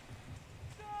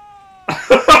 I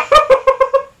know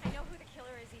who the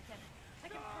killer is, Ethan. I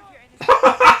can prove you're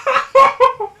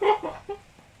innocent.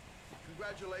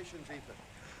 Congratulations, Ethan.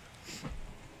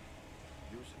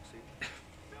 You succeeded.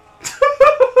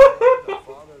 The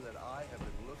father that I have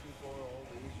been looking for all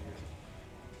these years.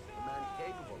 A man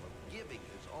capable of giving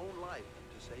his own life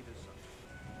to save his son.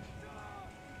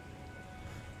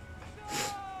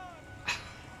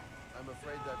 I'm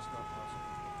afraid that's not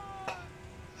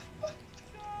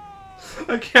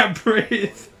possible. I can't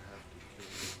breathe.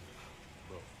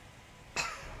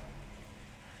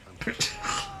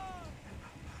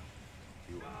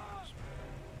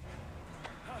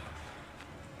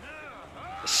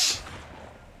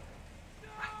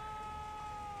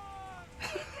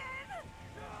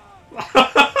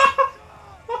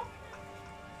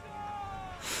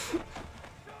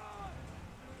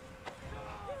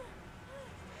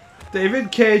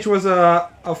 David Cage was a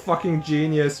fucking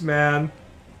genius, man.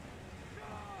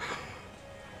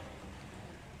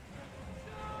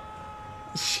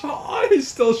 Sean, he's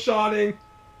still shotting.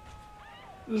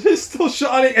 He's still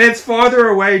shotting, and it's farther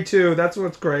away too. That's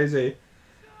what's crazy.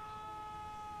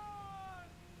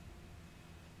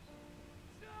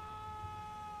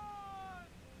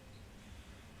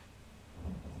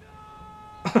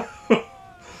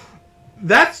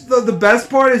 That's the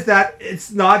best part is that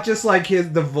it's not just like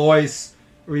the voice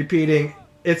repeating.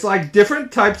 It's like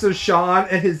different types of Sean,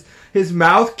 and his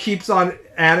mouth keeps on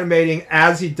animating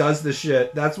as he does the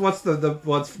shit. That's what's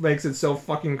what makes it so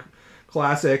fucking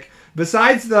classic.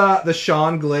 Besides the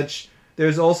Sean glitch,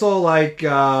 there's also like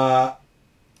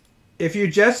if you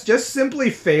just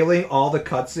simply failing all the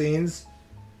cutscenes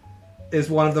is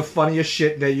one of the funniest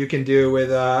shit that you can do with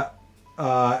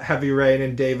Heavy Rain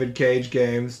and David Cage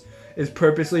games. Is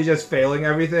purposely just failing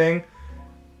everything.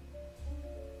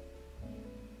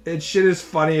 It shit is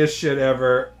funniest shit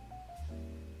ever.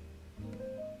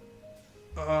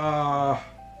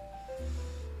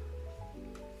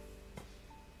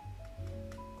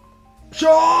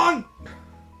 Sean!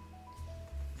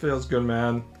 Feels good,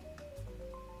 man.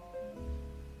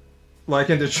 Like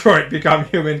in Detroit, become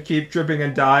human, keep tripping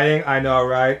and dying. I know,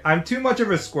 right? I'm too much of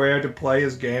a square to play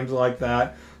his games like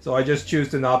that. So I just choose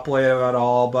to not play them at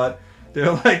all, but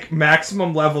they're like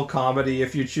maximum level comedy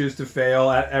if you choose to fail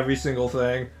at every single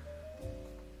thing.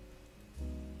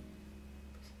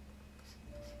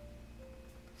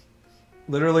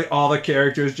 Literally all the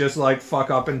characters just like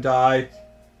fuck up and die.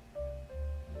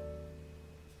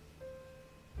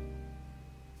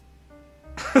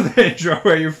 The intro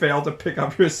where you fail to pick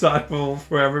up your son will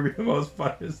forever be the most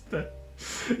funniest thing.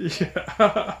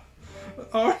 Yeah.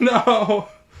 Oh no!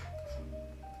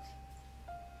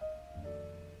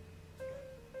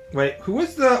 Wait,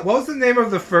 what was the name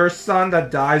of the first son that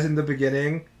dies in the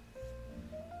beginning?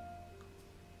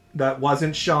 That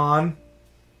wasn't Sean?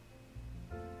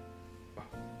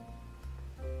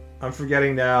 I'm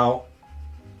forgetting now.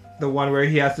 The one where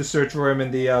he has to search for him in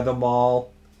the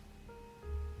mall.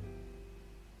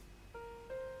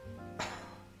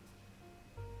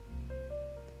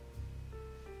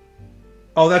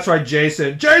 Oh, that's right,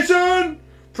 Jason. Jason!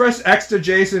 Press X to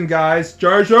Jason, guys.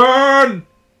 Jason!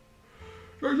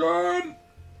 Jason!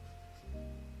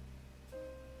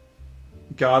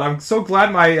 God, I'm so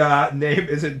glad my name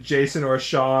isn't Jason or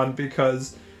Sean,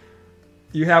 because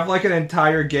you have like an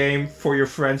entire game for your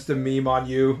friends to meme on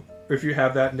you if you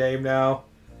have that name now.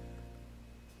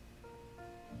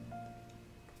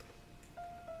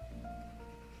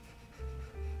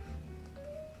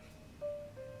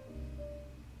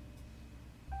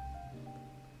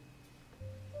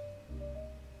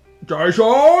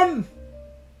 Jason!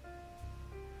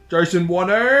 Jason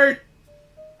 1-8!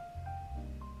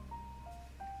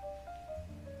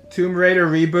 Tomb Raider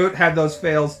reboot had those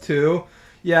fails too.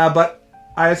 Yeah, but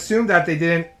I assume that they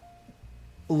didn't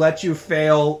let you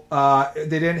fail. They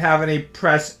didn't have any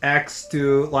press X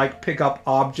to like pick up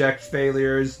object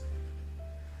failures.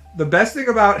 The best thing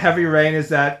about Heavy Rain is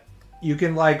that you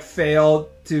can like fail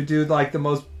to do like the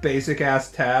most basic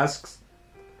ass tasks.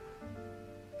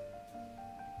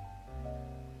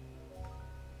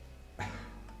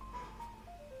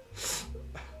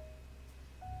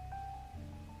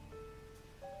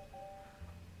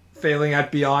 Failing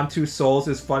at Beyond Two Souls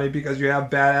is funny because you have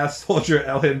badass soldier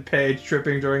Ellen Page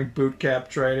tripping during boot camp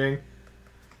training.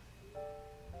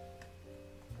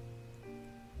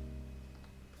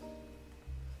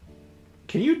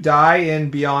 Can you die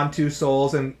in Beyond Two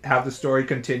Souls and have the story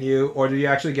continue, or do you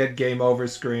actually get game over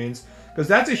screens? Because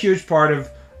that's a huge part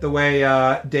of the way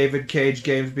David Cage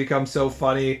games become so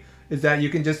funny, is that you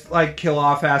can just like kill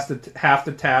off half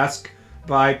the task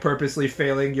by purposely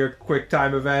failing your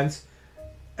QuickTime events.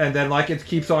 And then, like, it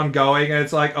keeps on going, and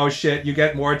it's like, oh shit, you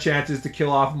get more chances to kill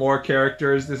off more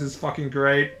characters. This is fucking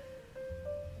great.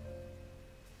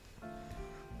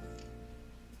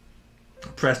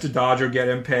 press to dodge or get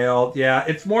impaled. Yeah,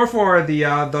 it's more for the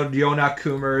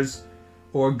Yonakumers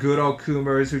or Guro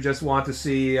Kumers who just want to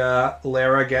see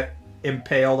Lara get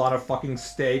impaled on a fucking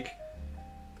stake.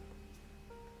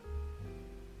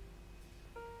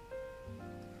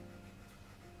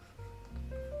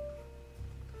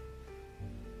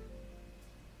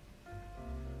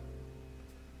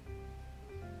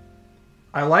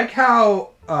 I like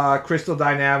how Crystal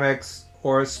Dynamics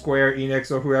or Square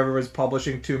Enix or whoever was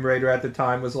publishing Tomb Raider at the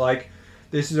time was like,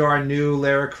 this is our new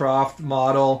Lara Croft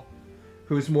model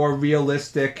who's more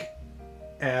realistic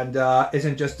and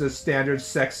isn't just a standard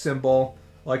sex symbol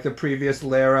like the previous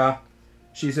Lara.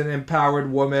 She's an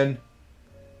empowered woman.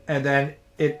 And then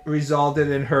it resulted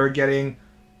in her getting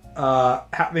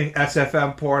having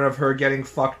SFM porn of her getting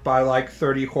fucked by like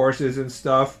 30 horses and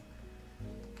stuff.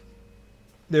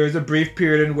 There was a brief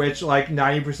period in which like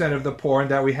 90% of the porn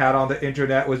that we had on the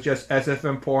internet was just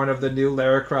SFM porn of the new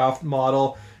Lara Croft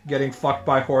model getting fucked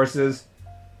by horses.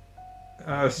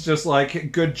 It's just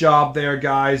like, good job there,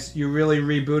 guys. You really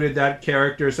rebooted that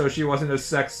character so she wasn't a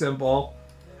sex symbol.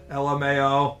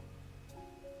 LMAO.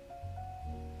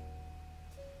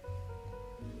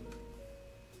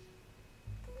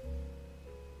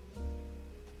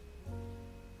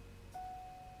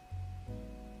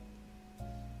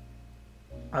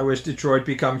 I wish Detroit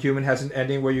Become Human has an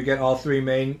ending where you get all three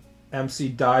main MC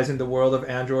dies in the world of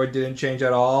Android didn't change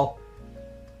at all.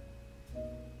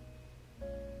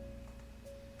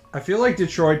 I feel like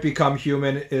Detroit Become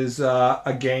Human is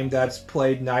a game that's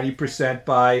played 90%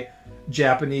 by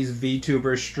Japanese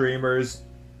VTuber streamers.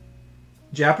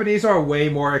 Japanese are way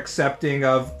more accepting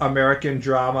of American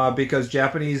drama because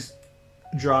Japanese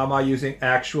drama using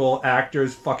actual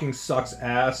actors fucking sucks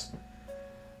ass.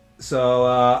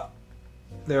 So,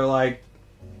 they're like,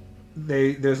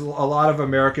 there's a lot of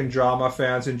American drama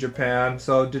fans in Japan,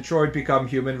 so Detroit Become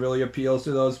Human really appeals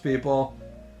to those people.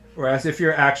 Whereas if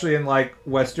you're actually in like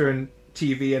Western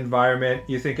TV environment,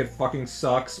 you think it fucking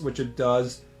sucks, which it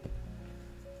does.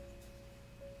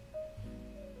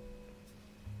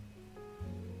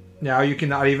 Now you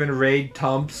cannot even raid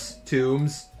tombs.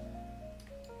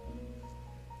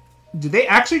 Do they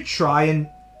actually try and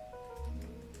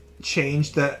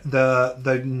change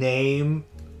the name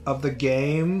of the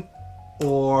game,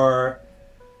 or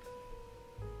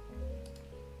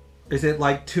is it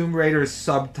like Tomb Raider's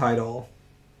subtitle?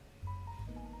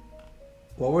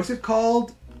 What was it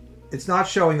called? It's not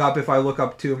showing up if I look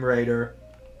up Tomb Raider.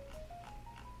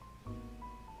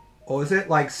 Or is it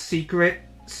like Secret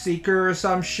Seeker or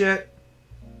some shit?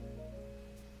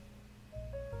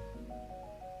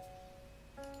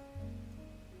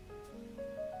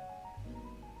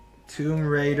 Tomb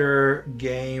Raider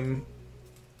game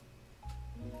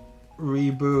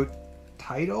reboot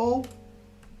title?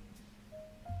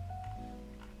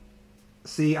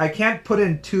 See, I can't put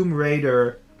in Tomb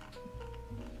Raider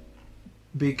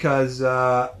because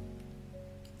they're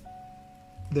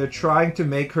trying to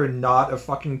make her not a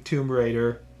fucking Tomb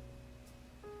Raider.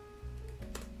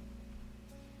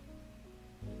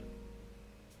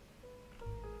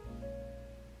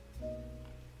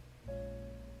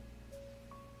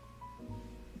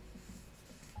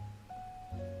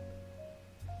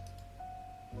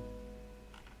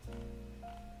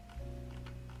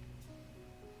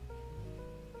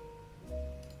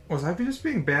 Was I just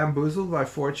being bamboozled by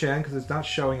 4chan because it's not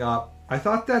showing up? I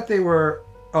thought that they were...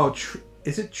 Oh,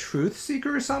 is it Truth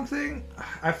Seeker or something?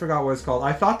 I forgot what it's called.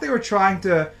 I thought they were trying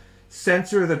to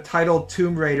censor the title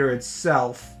Tomb Raider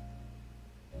itself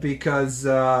because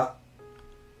they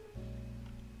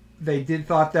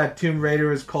thought that Tomb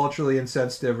Raider is culturally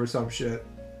insensitive or some shit.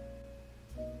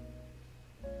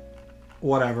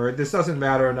 Whatever. This doesn't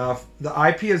matter enough. The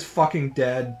IP is fucking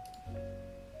dead.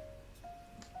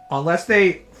 Unless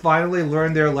they finally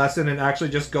learn their lesson and actually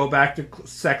just go back to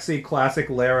sexy classic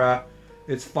Lara,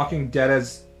 it's fucking dead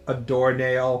as a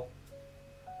doornail.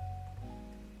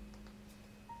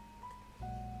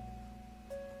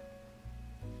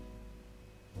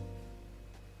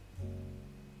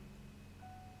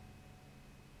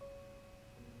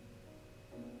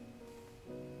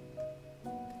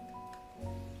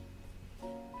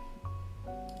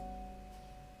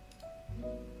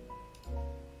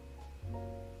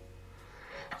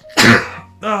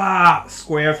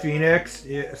 Square Phoenix?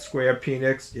 Yeah, Square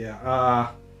Phoenix, yeah.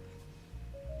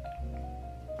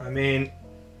 I mean,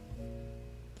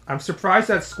 I'm surprised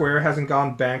that Square hasn't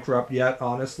gone bankrupt yet,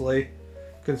 honestly,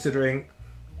 considering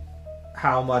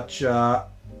how much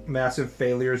massive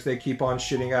failures they keep on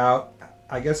shitting out.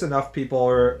 I guess enough people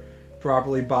are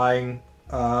probably buying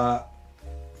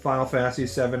Final Fantasy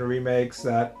VII remakes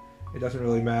that it doesn't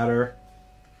really matter.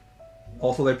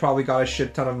 Also, they probably got a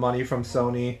shit ton of money from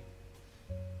Sony.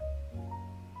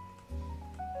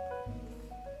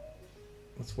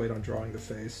 Let's wait on drawing the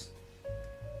face.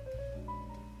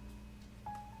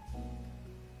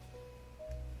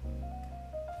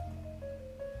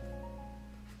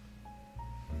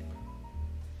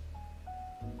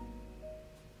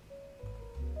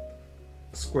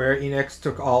 Square Enix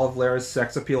took all of Lara's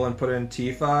sex appeal and put it in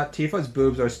Tifa. Tifa's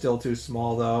boobs are still too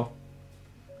small, though.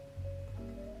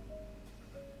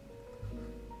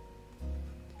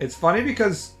 It's funny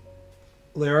because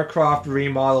Lara Croft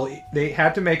remodel, they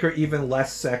had to make her even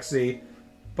less sexy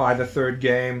by the third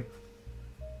game.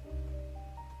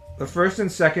 The first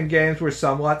and second games were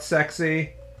somewhat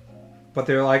sexy, but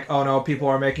they're like, oh no, people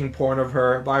are making porn of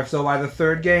her. So by the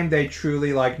third game, they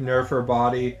truly like nerf her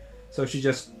body, so she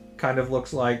just kind of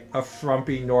looks like a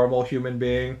frumpy, normal human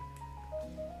being.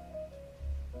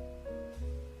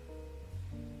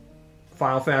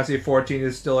 Final Fantasy XIV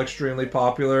is still extremely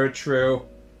popular, true.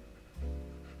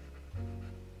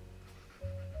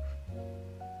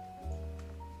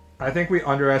 I think we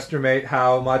underestimate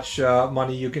how much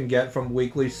money you can get from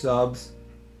weekly subs,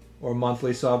 or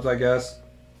monthly subs, I guess.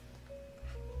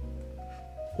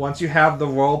 Once you have the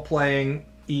role-playing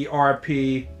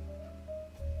ERP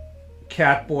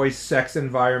catboy sex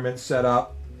environment set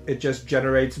up, it just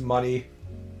generates money.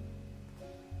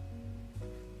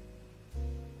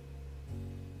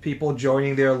 People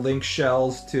joining their link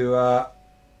shells to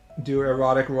do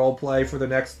erotic roleplay for the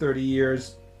next 30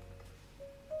 years.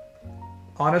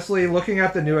 Honestly, looking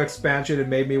at the new expansion, it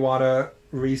made me want to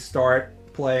restart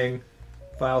playing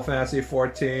Final Fantasy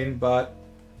XIV, but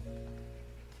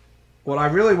what I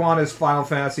really want is Final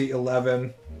Fantasy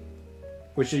XI,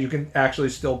 which you can actually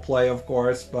still play, of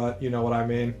course, but you know what I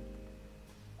mean.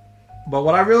 But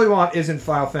what I really want isn't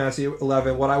Final Fantasy XI.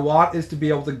 What I want is to be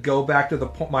able to go back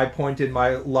to my point in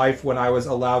my life when I was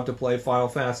allowed to play Final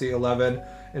Fantasy XI,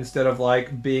 instead of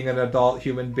like being an adult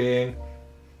human being.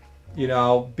 You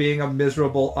know, being a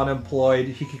miserable, unemployed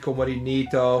hikikomori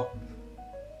Nito.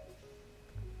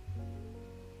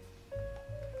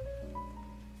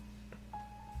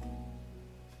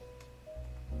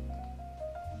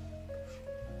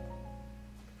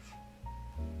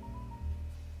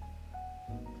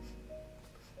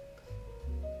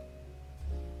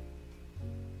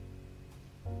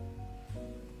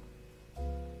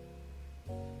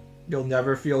 You'll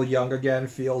never feel young again,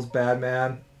 feels bad,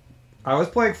 man. I was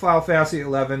playing Final Fantasy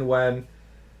XI when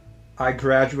I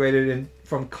graduated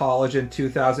from college in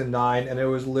 2009, and it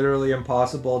was literally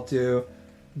impossible to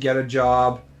get a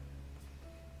job,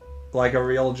 like a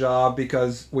real job,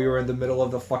 because we were in the middle of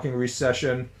the fucking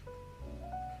recession.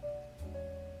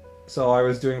 So I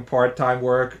was doing part-time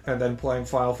work and then playing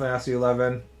Final Fantasy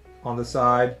XI on the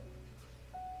side.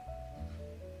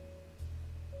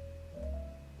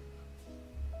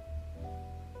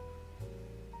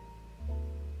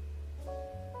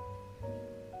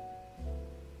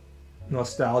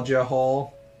 Nostalgia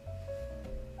hole.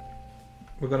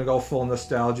 We're gonna go full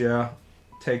nostalgia.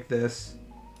 Take this.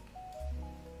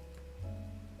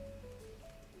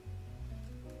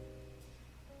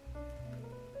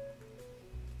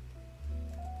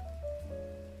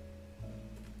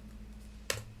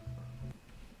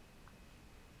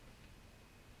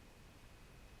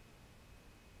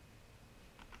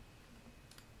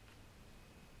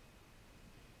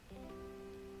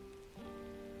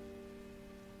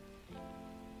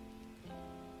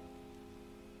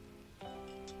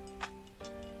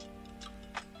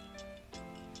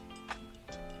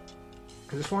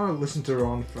 I just want to listen to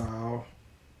Ron Fao.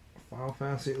 Final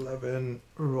Fantasy XI,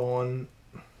 Ron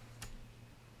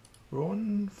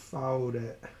Fao.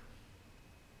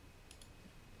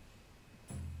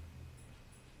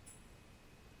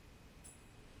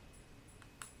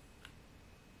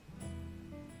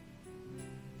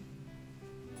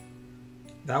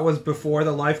 That was before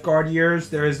the lifeguard years.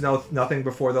 There is nothing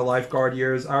before the lifeguard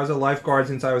years. I was a lifeguard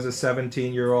since I was a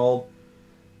 17-year-old.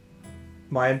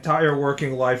 My entire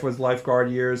working life was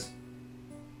lifeguard years.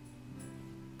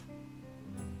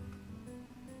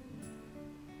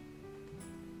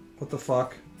 What the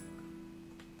fuck?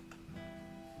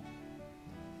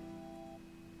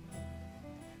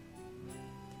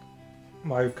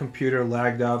 My computer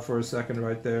lagged out for a second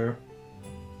right there.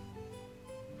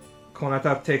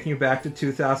 Konata taking you back to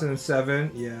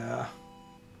 2007? Yeah.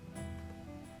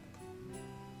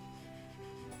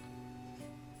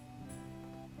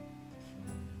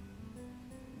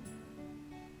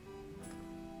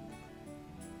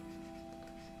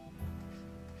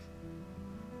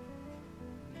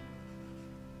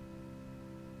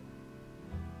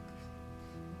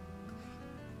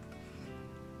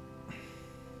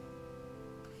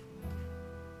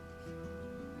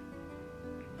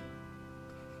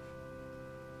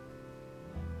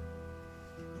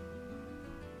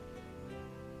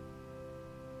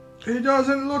 He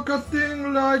doesn't look a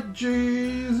thing like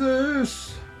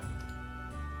Jesus.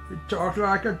 He talks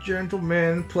like a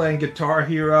gentleman. Playing Guitar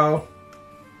Hero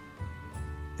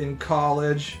in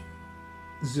college.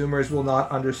 Zoomers will not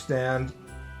understand.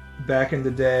 Back in the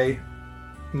day,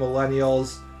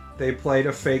 millennials, they played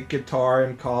a fake guitar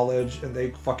in college and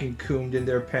they fucking coomed in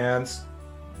their pants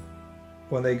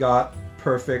when they got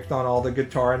perfect on all the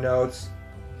guitar notes.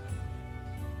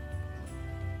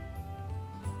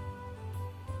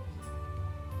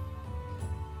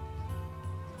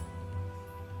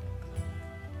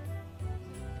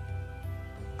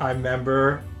 I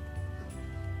remember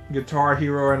Guitar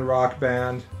Hero and Rock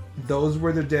Band. Those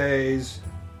were the days.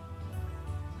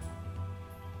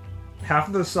 Half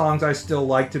of the songs I still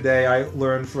like today I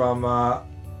learned from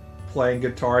playing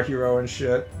Guitar Hero and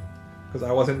shit, because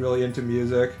I wasn't really into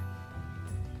music.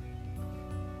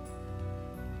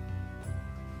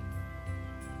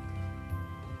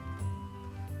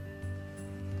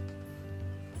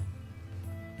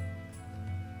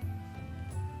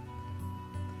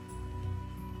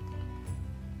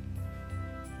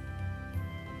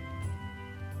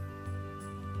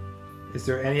 Is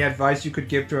there any advice you could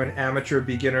give to an amateur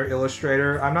beginner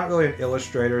illustrator? I'm not really an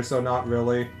illustrator, so not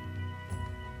really.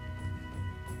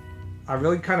 I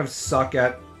really kind of suck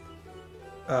at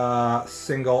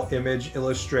single image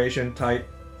illustration type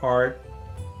art.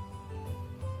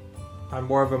 I'm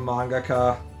more of a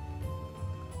mangaka.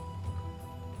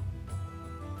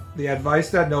 The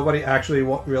advice that nobody actually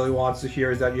really wants to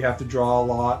hear is that you have to draw a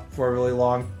lot for a really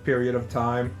long period of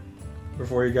time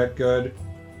before you get good.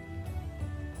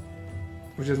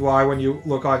 Which is why when you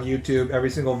look on YouTube,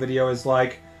 every single video is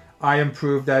like, I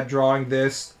improved at drawing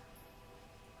this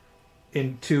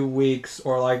in 2 weeks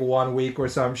or like 1 week or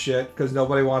some shit, because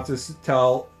nobody wants to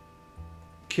tell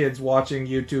kids watching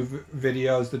YouTube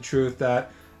videos the truth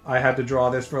that I had to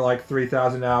draw this for like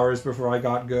 3,000 hours before I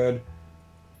got good.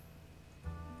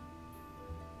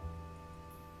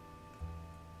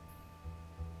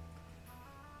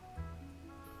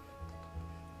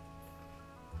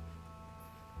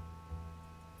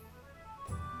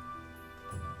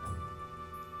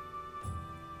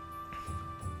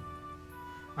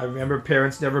 I remember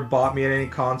parents never bought me any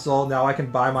console. Now I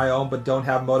can buy my own, but don't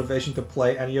have motivation to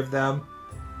play any of them.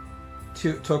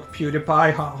 Took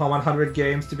PewDiePie 100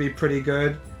 games to be pretty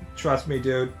good. Trust me,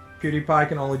 dude. PewDiePie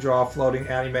can only draw floating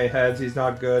anime heads. He's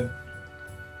not good.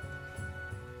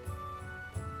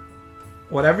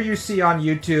 Whatever you see on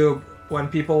YouTube, when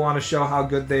people want to show how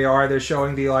good they are, they're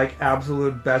showing the like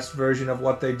absolute best version of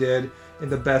what they did in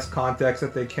the best context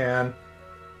that they can.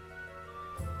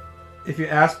 If you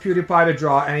ask PewDiePie to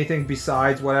draw anything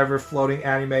besides whatever floating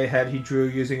anime head he drew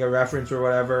using a reference or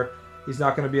whatever, he's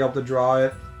not going to be able to draw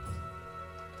it.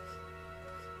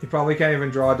 He probably can't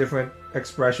even draw different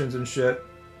expressions and shit.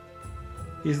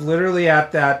 He's literally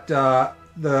at that,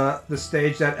 the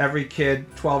stage that every kid,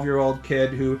 12-year-old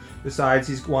kid who decides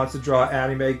he wants to draw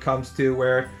anime comes to,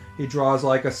 where he draws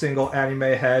like a single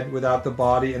anime head without the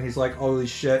body, and he's like, holy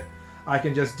shit, I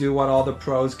can just do what all the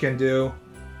pros can do.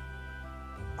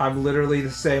 I'm literally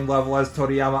the same level as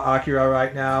Toriyama Akira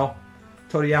right now.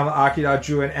 Toriyama Akira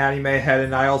drew an anime head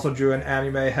and I also drew an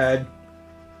anime head.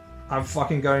 I'm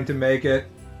fucking going to make it.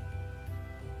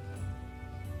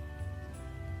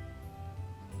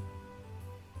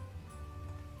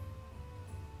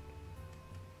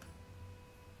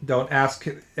 Don't ask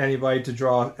anybody to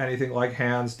draw anything like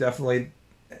hands. Definitely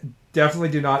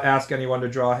do not ask anyone to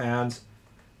draw hands.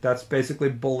 That's basically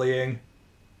bullying.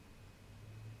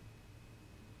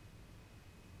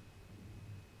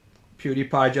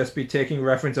 PewDiePie just be taking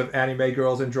reference of anime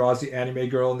girls and draws the anime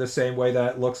girl in the same way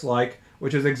that it looks like,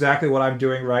 which is exactly what I'm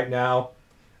doing right now,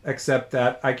 except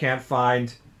that I can't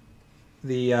find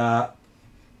the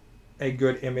a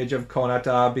good image of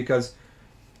Konata, because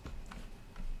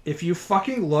if you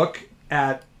fucking look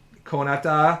at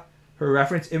Konata, her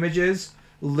reference images,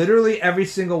 literally every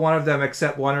single one of them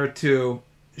except one or two,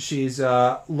 she's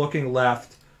looking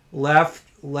left. Left,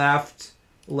 left,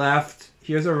 left.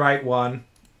 Here's a right one.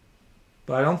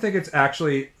 But I don't think it's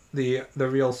actually the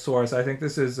real source. I think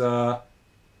this is a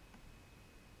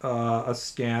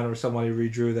scan or somebody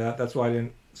redrew that. That's why I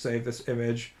didn't save this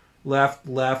image. Left,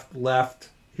 left, left.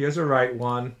 Here's a right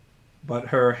one. But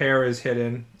her hair is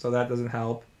hidden, so that doesn't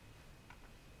help.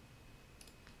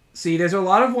 See, there's a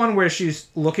lot of one where she's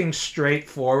looking straight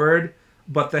forward,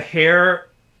 but the hair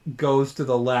goes to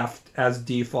the left as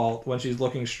default when she's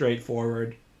looking straight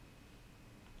forward.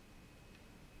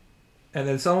 And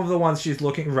then some of the ones she's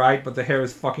looking right, but the hair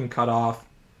is fucking cut off.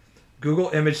 Google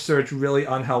image search really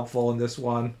unhelpful in this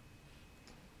one.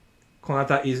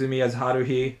 Konata Izumi as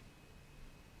Haruhi.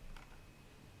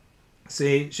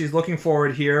 See, she's looking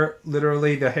forward here.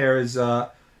 Literally, the hair is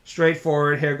straight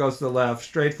forward, hair goes to the left.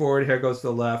 Straight forward, hair goes to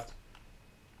the left.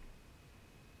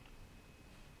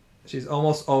 She's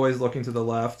almost always looking to the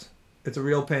left. It's a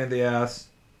real pain in the ass.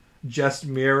 Just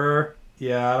mirror.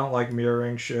 Yeah, I don't like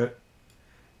mirroring shit.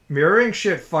 Mirroring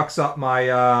shit fucks up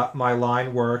my my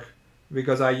line work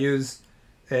because I use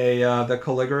the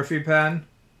calligraphy pen.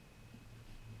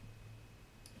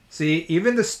 See,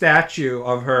 even the statue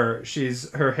of her,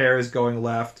 her hair is going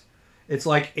left. It's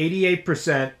like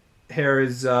 88% hair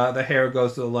is the hair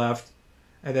goes to the left,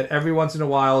 and then every once in a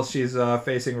while she's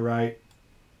facing right.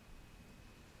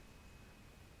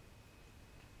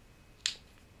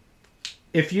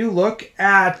 If you look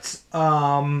at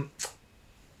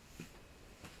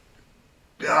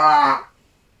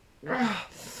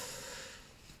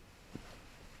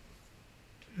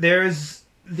there's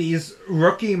these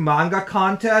rookie manga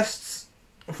contests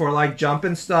for like Jump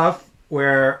and stuff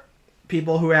where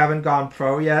people who haven't gone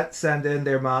pro yet send in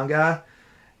their manga,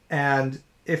 and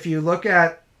if you look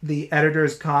at the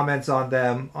editor's comments on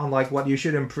them on like what you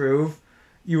should improve,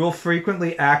 you will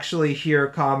frequently actually hear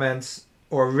comments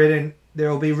or there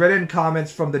will be written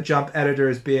comments from the Jump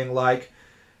editors being like,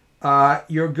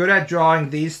 you're good at drawing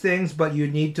these things, but you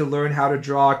need to learn how to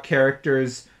draw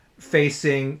characters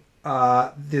facing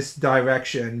this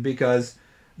direction, because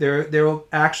there will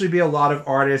actually be a lot of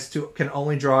artists who can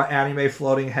only draw anime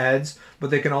floating heads, but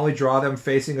they can only draw them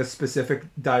facing a specific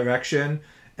direction,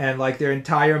 and like their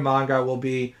entire manga will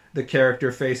be the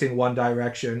character facing one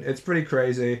direction. It's pretty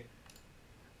crazy.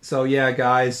 So yeah,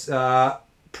 guys,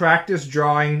 practice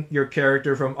drawing your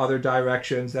character from other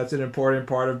directions. That's an important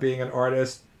part of being an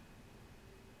artist.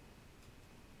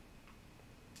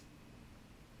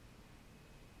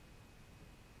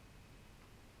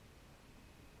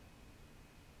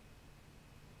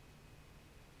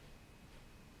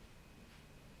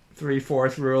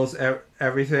 Three-fourths rules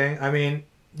everything. I mean,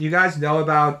 you guys know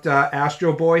about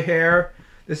Astro Boy hair?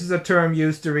 This is a term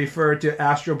used to refer to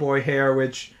Astro Boy hair,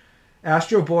 which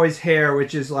Astro Boy's hair,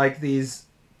 which is like these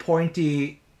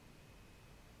pointy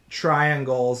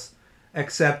triangles,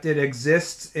 except it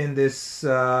exists in this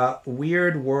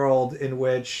weird world in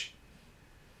which,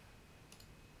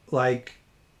 like,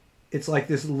 it's like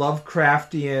this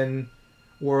Lovecraftian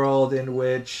world in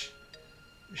which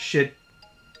shit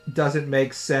doesn't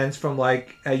make sense from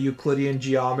like a Euclidean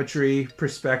geometry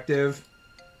perspective.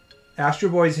 Astro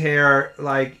Boy's hair,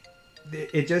 like,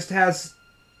 it just has...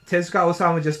 Tezuka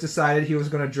Osamu just decided he was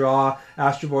going to draw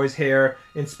Astro Boy's hair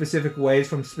in specific ways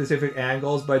from specific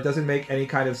angles, but it doesn't make any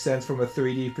kind of sense from a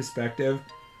 3D perspective.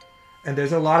 And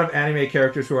there's a lot of anime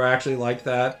characters who are actually like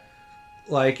that.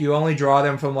 Like, you only draw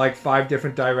them from like 5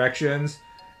 different directions,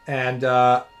 and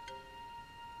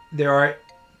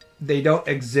they don't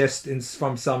exist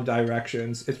from some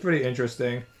directions. It's pretty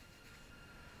interesting.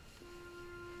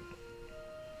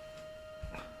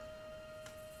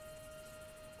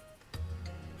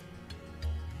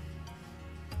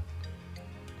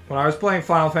 When I was playing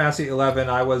Final Fantasy XI,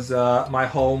 I was my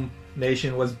home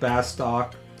nation was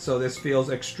Bastok, so this feels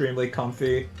extremely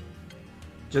comfy.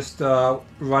 Just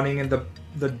running in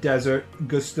the desert,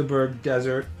 Gustaberg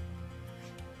Desert.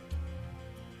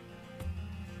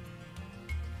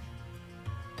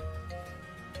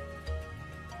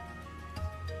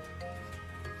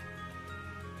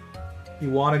 You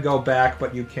want to go back,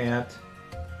 but you can't.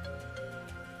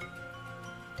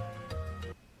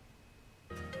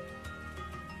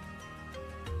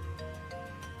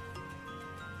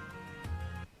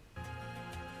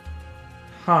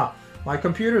 Huh. My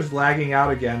computer's lagging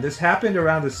out again. This happened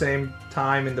around the same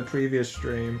time in the previous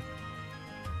stream.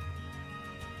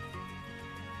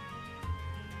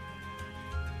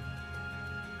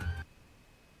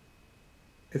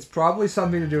 It's probably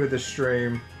something to do with the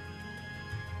stream.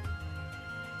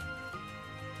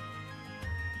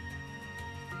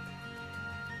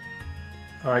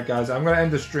 Alright guys, I'm going to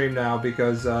end the stream now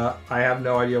because I have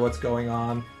no idea what's going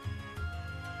on.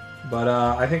 But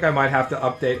I think I might have to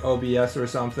update OBS or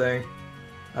something.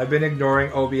 I've been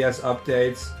ignoring OBS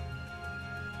updates.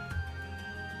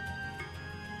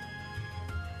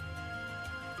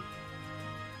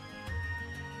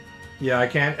 Yeah, I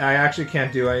actually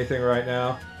can't do anything right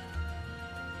now.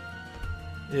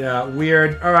 Yeah,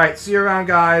 weird. Alright, see you around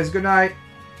guys. Good night.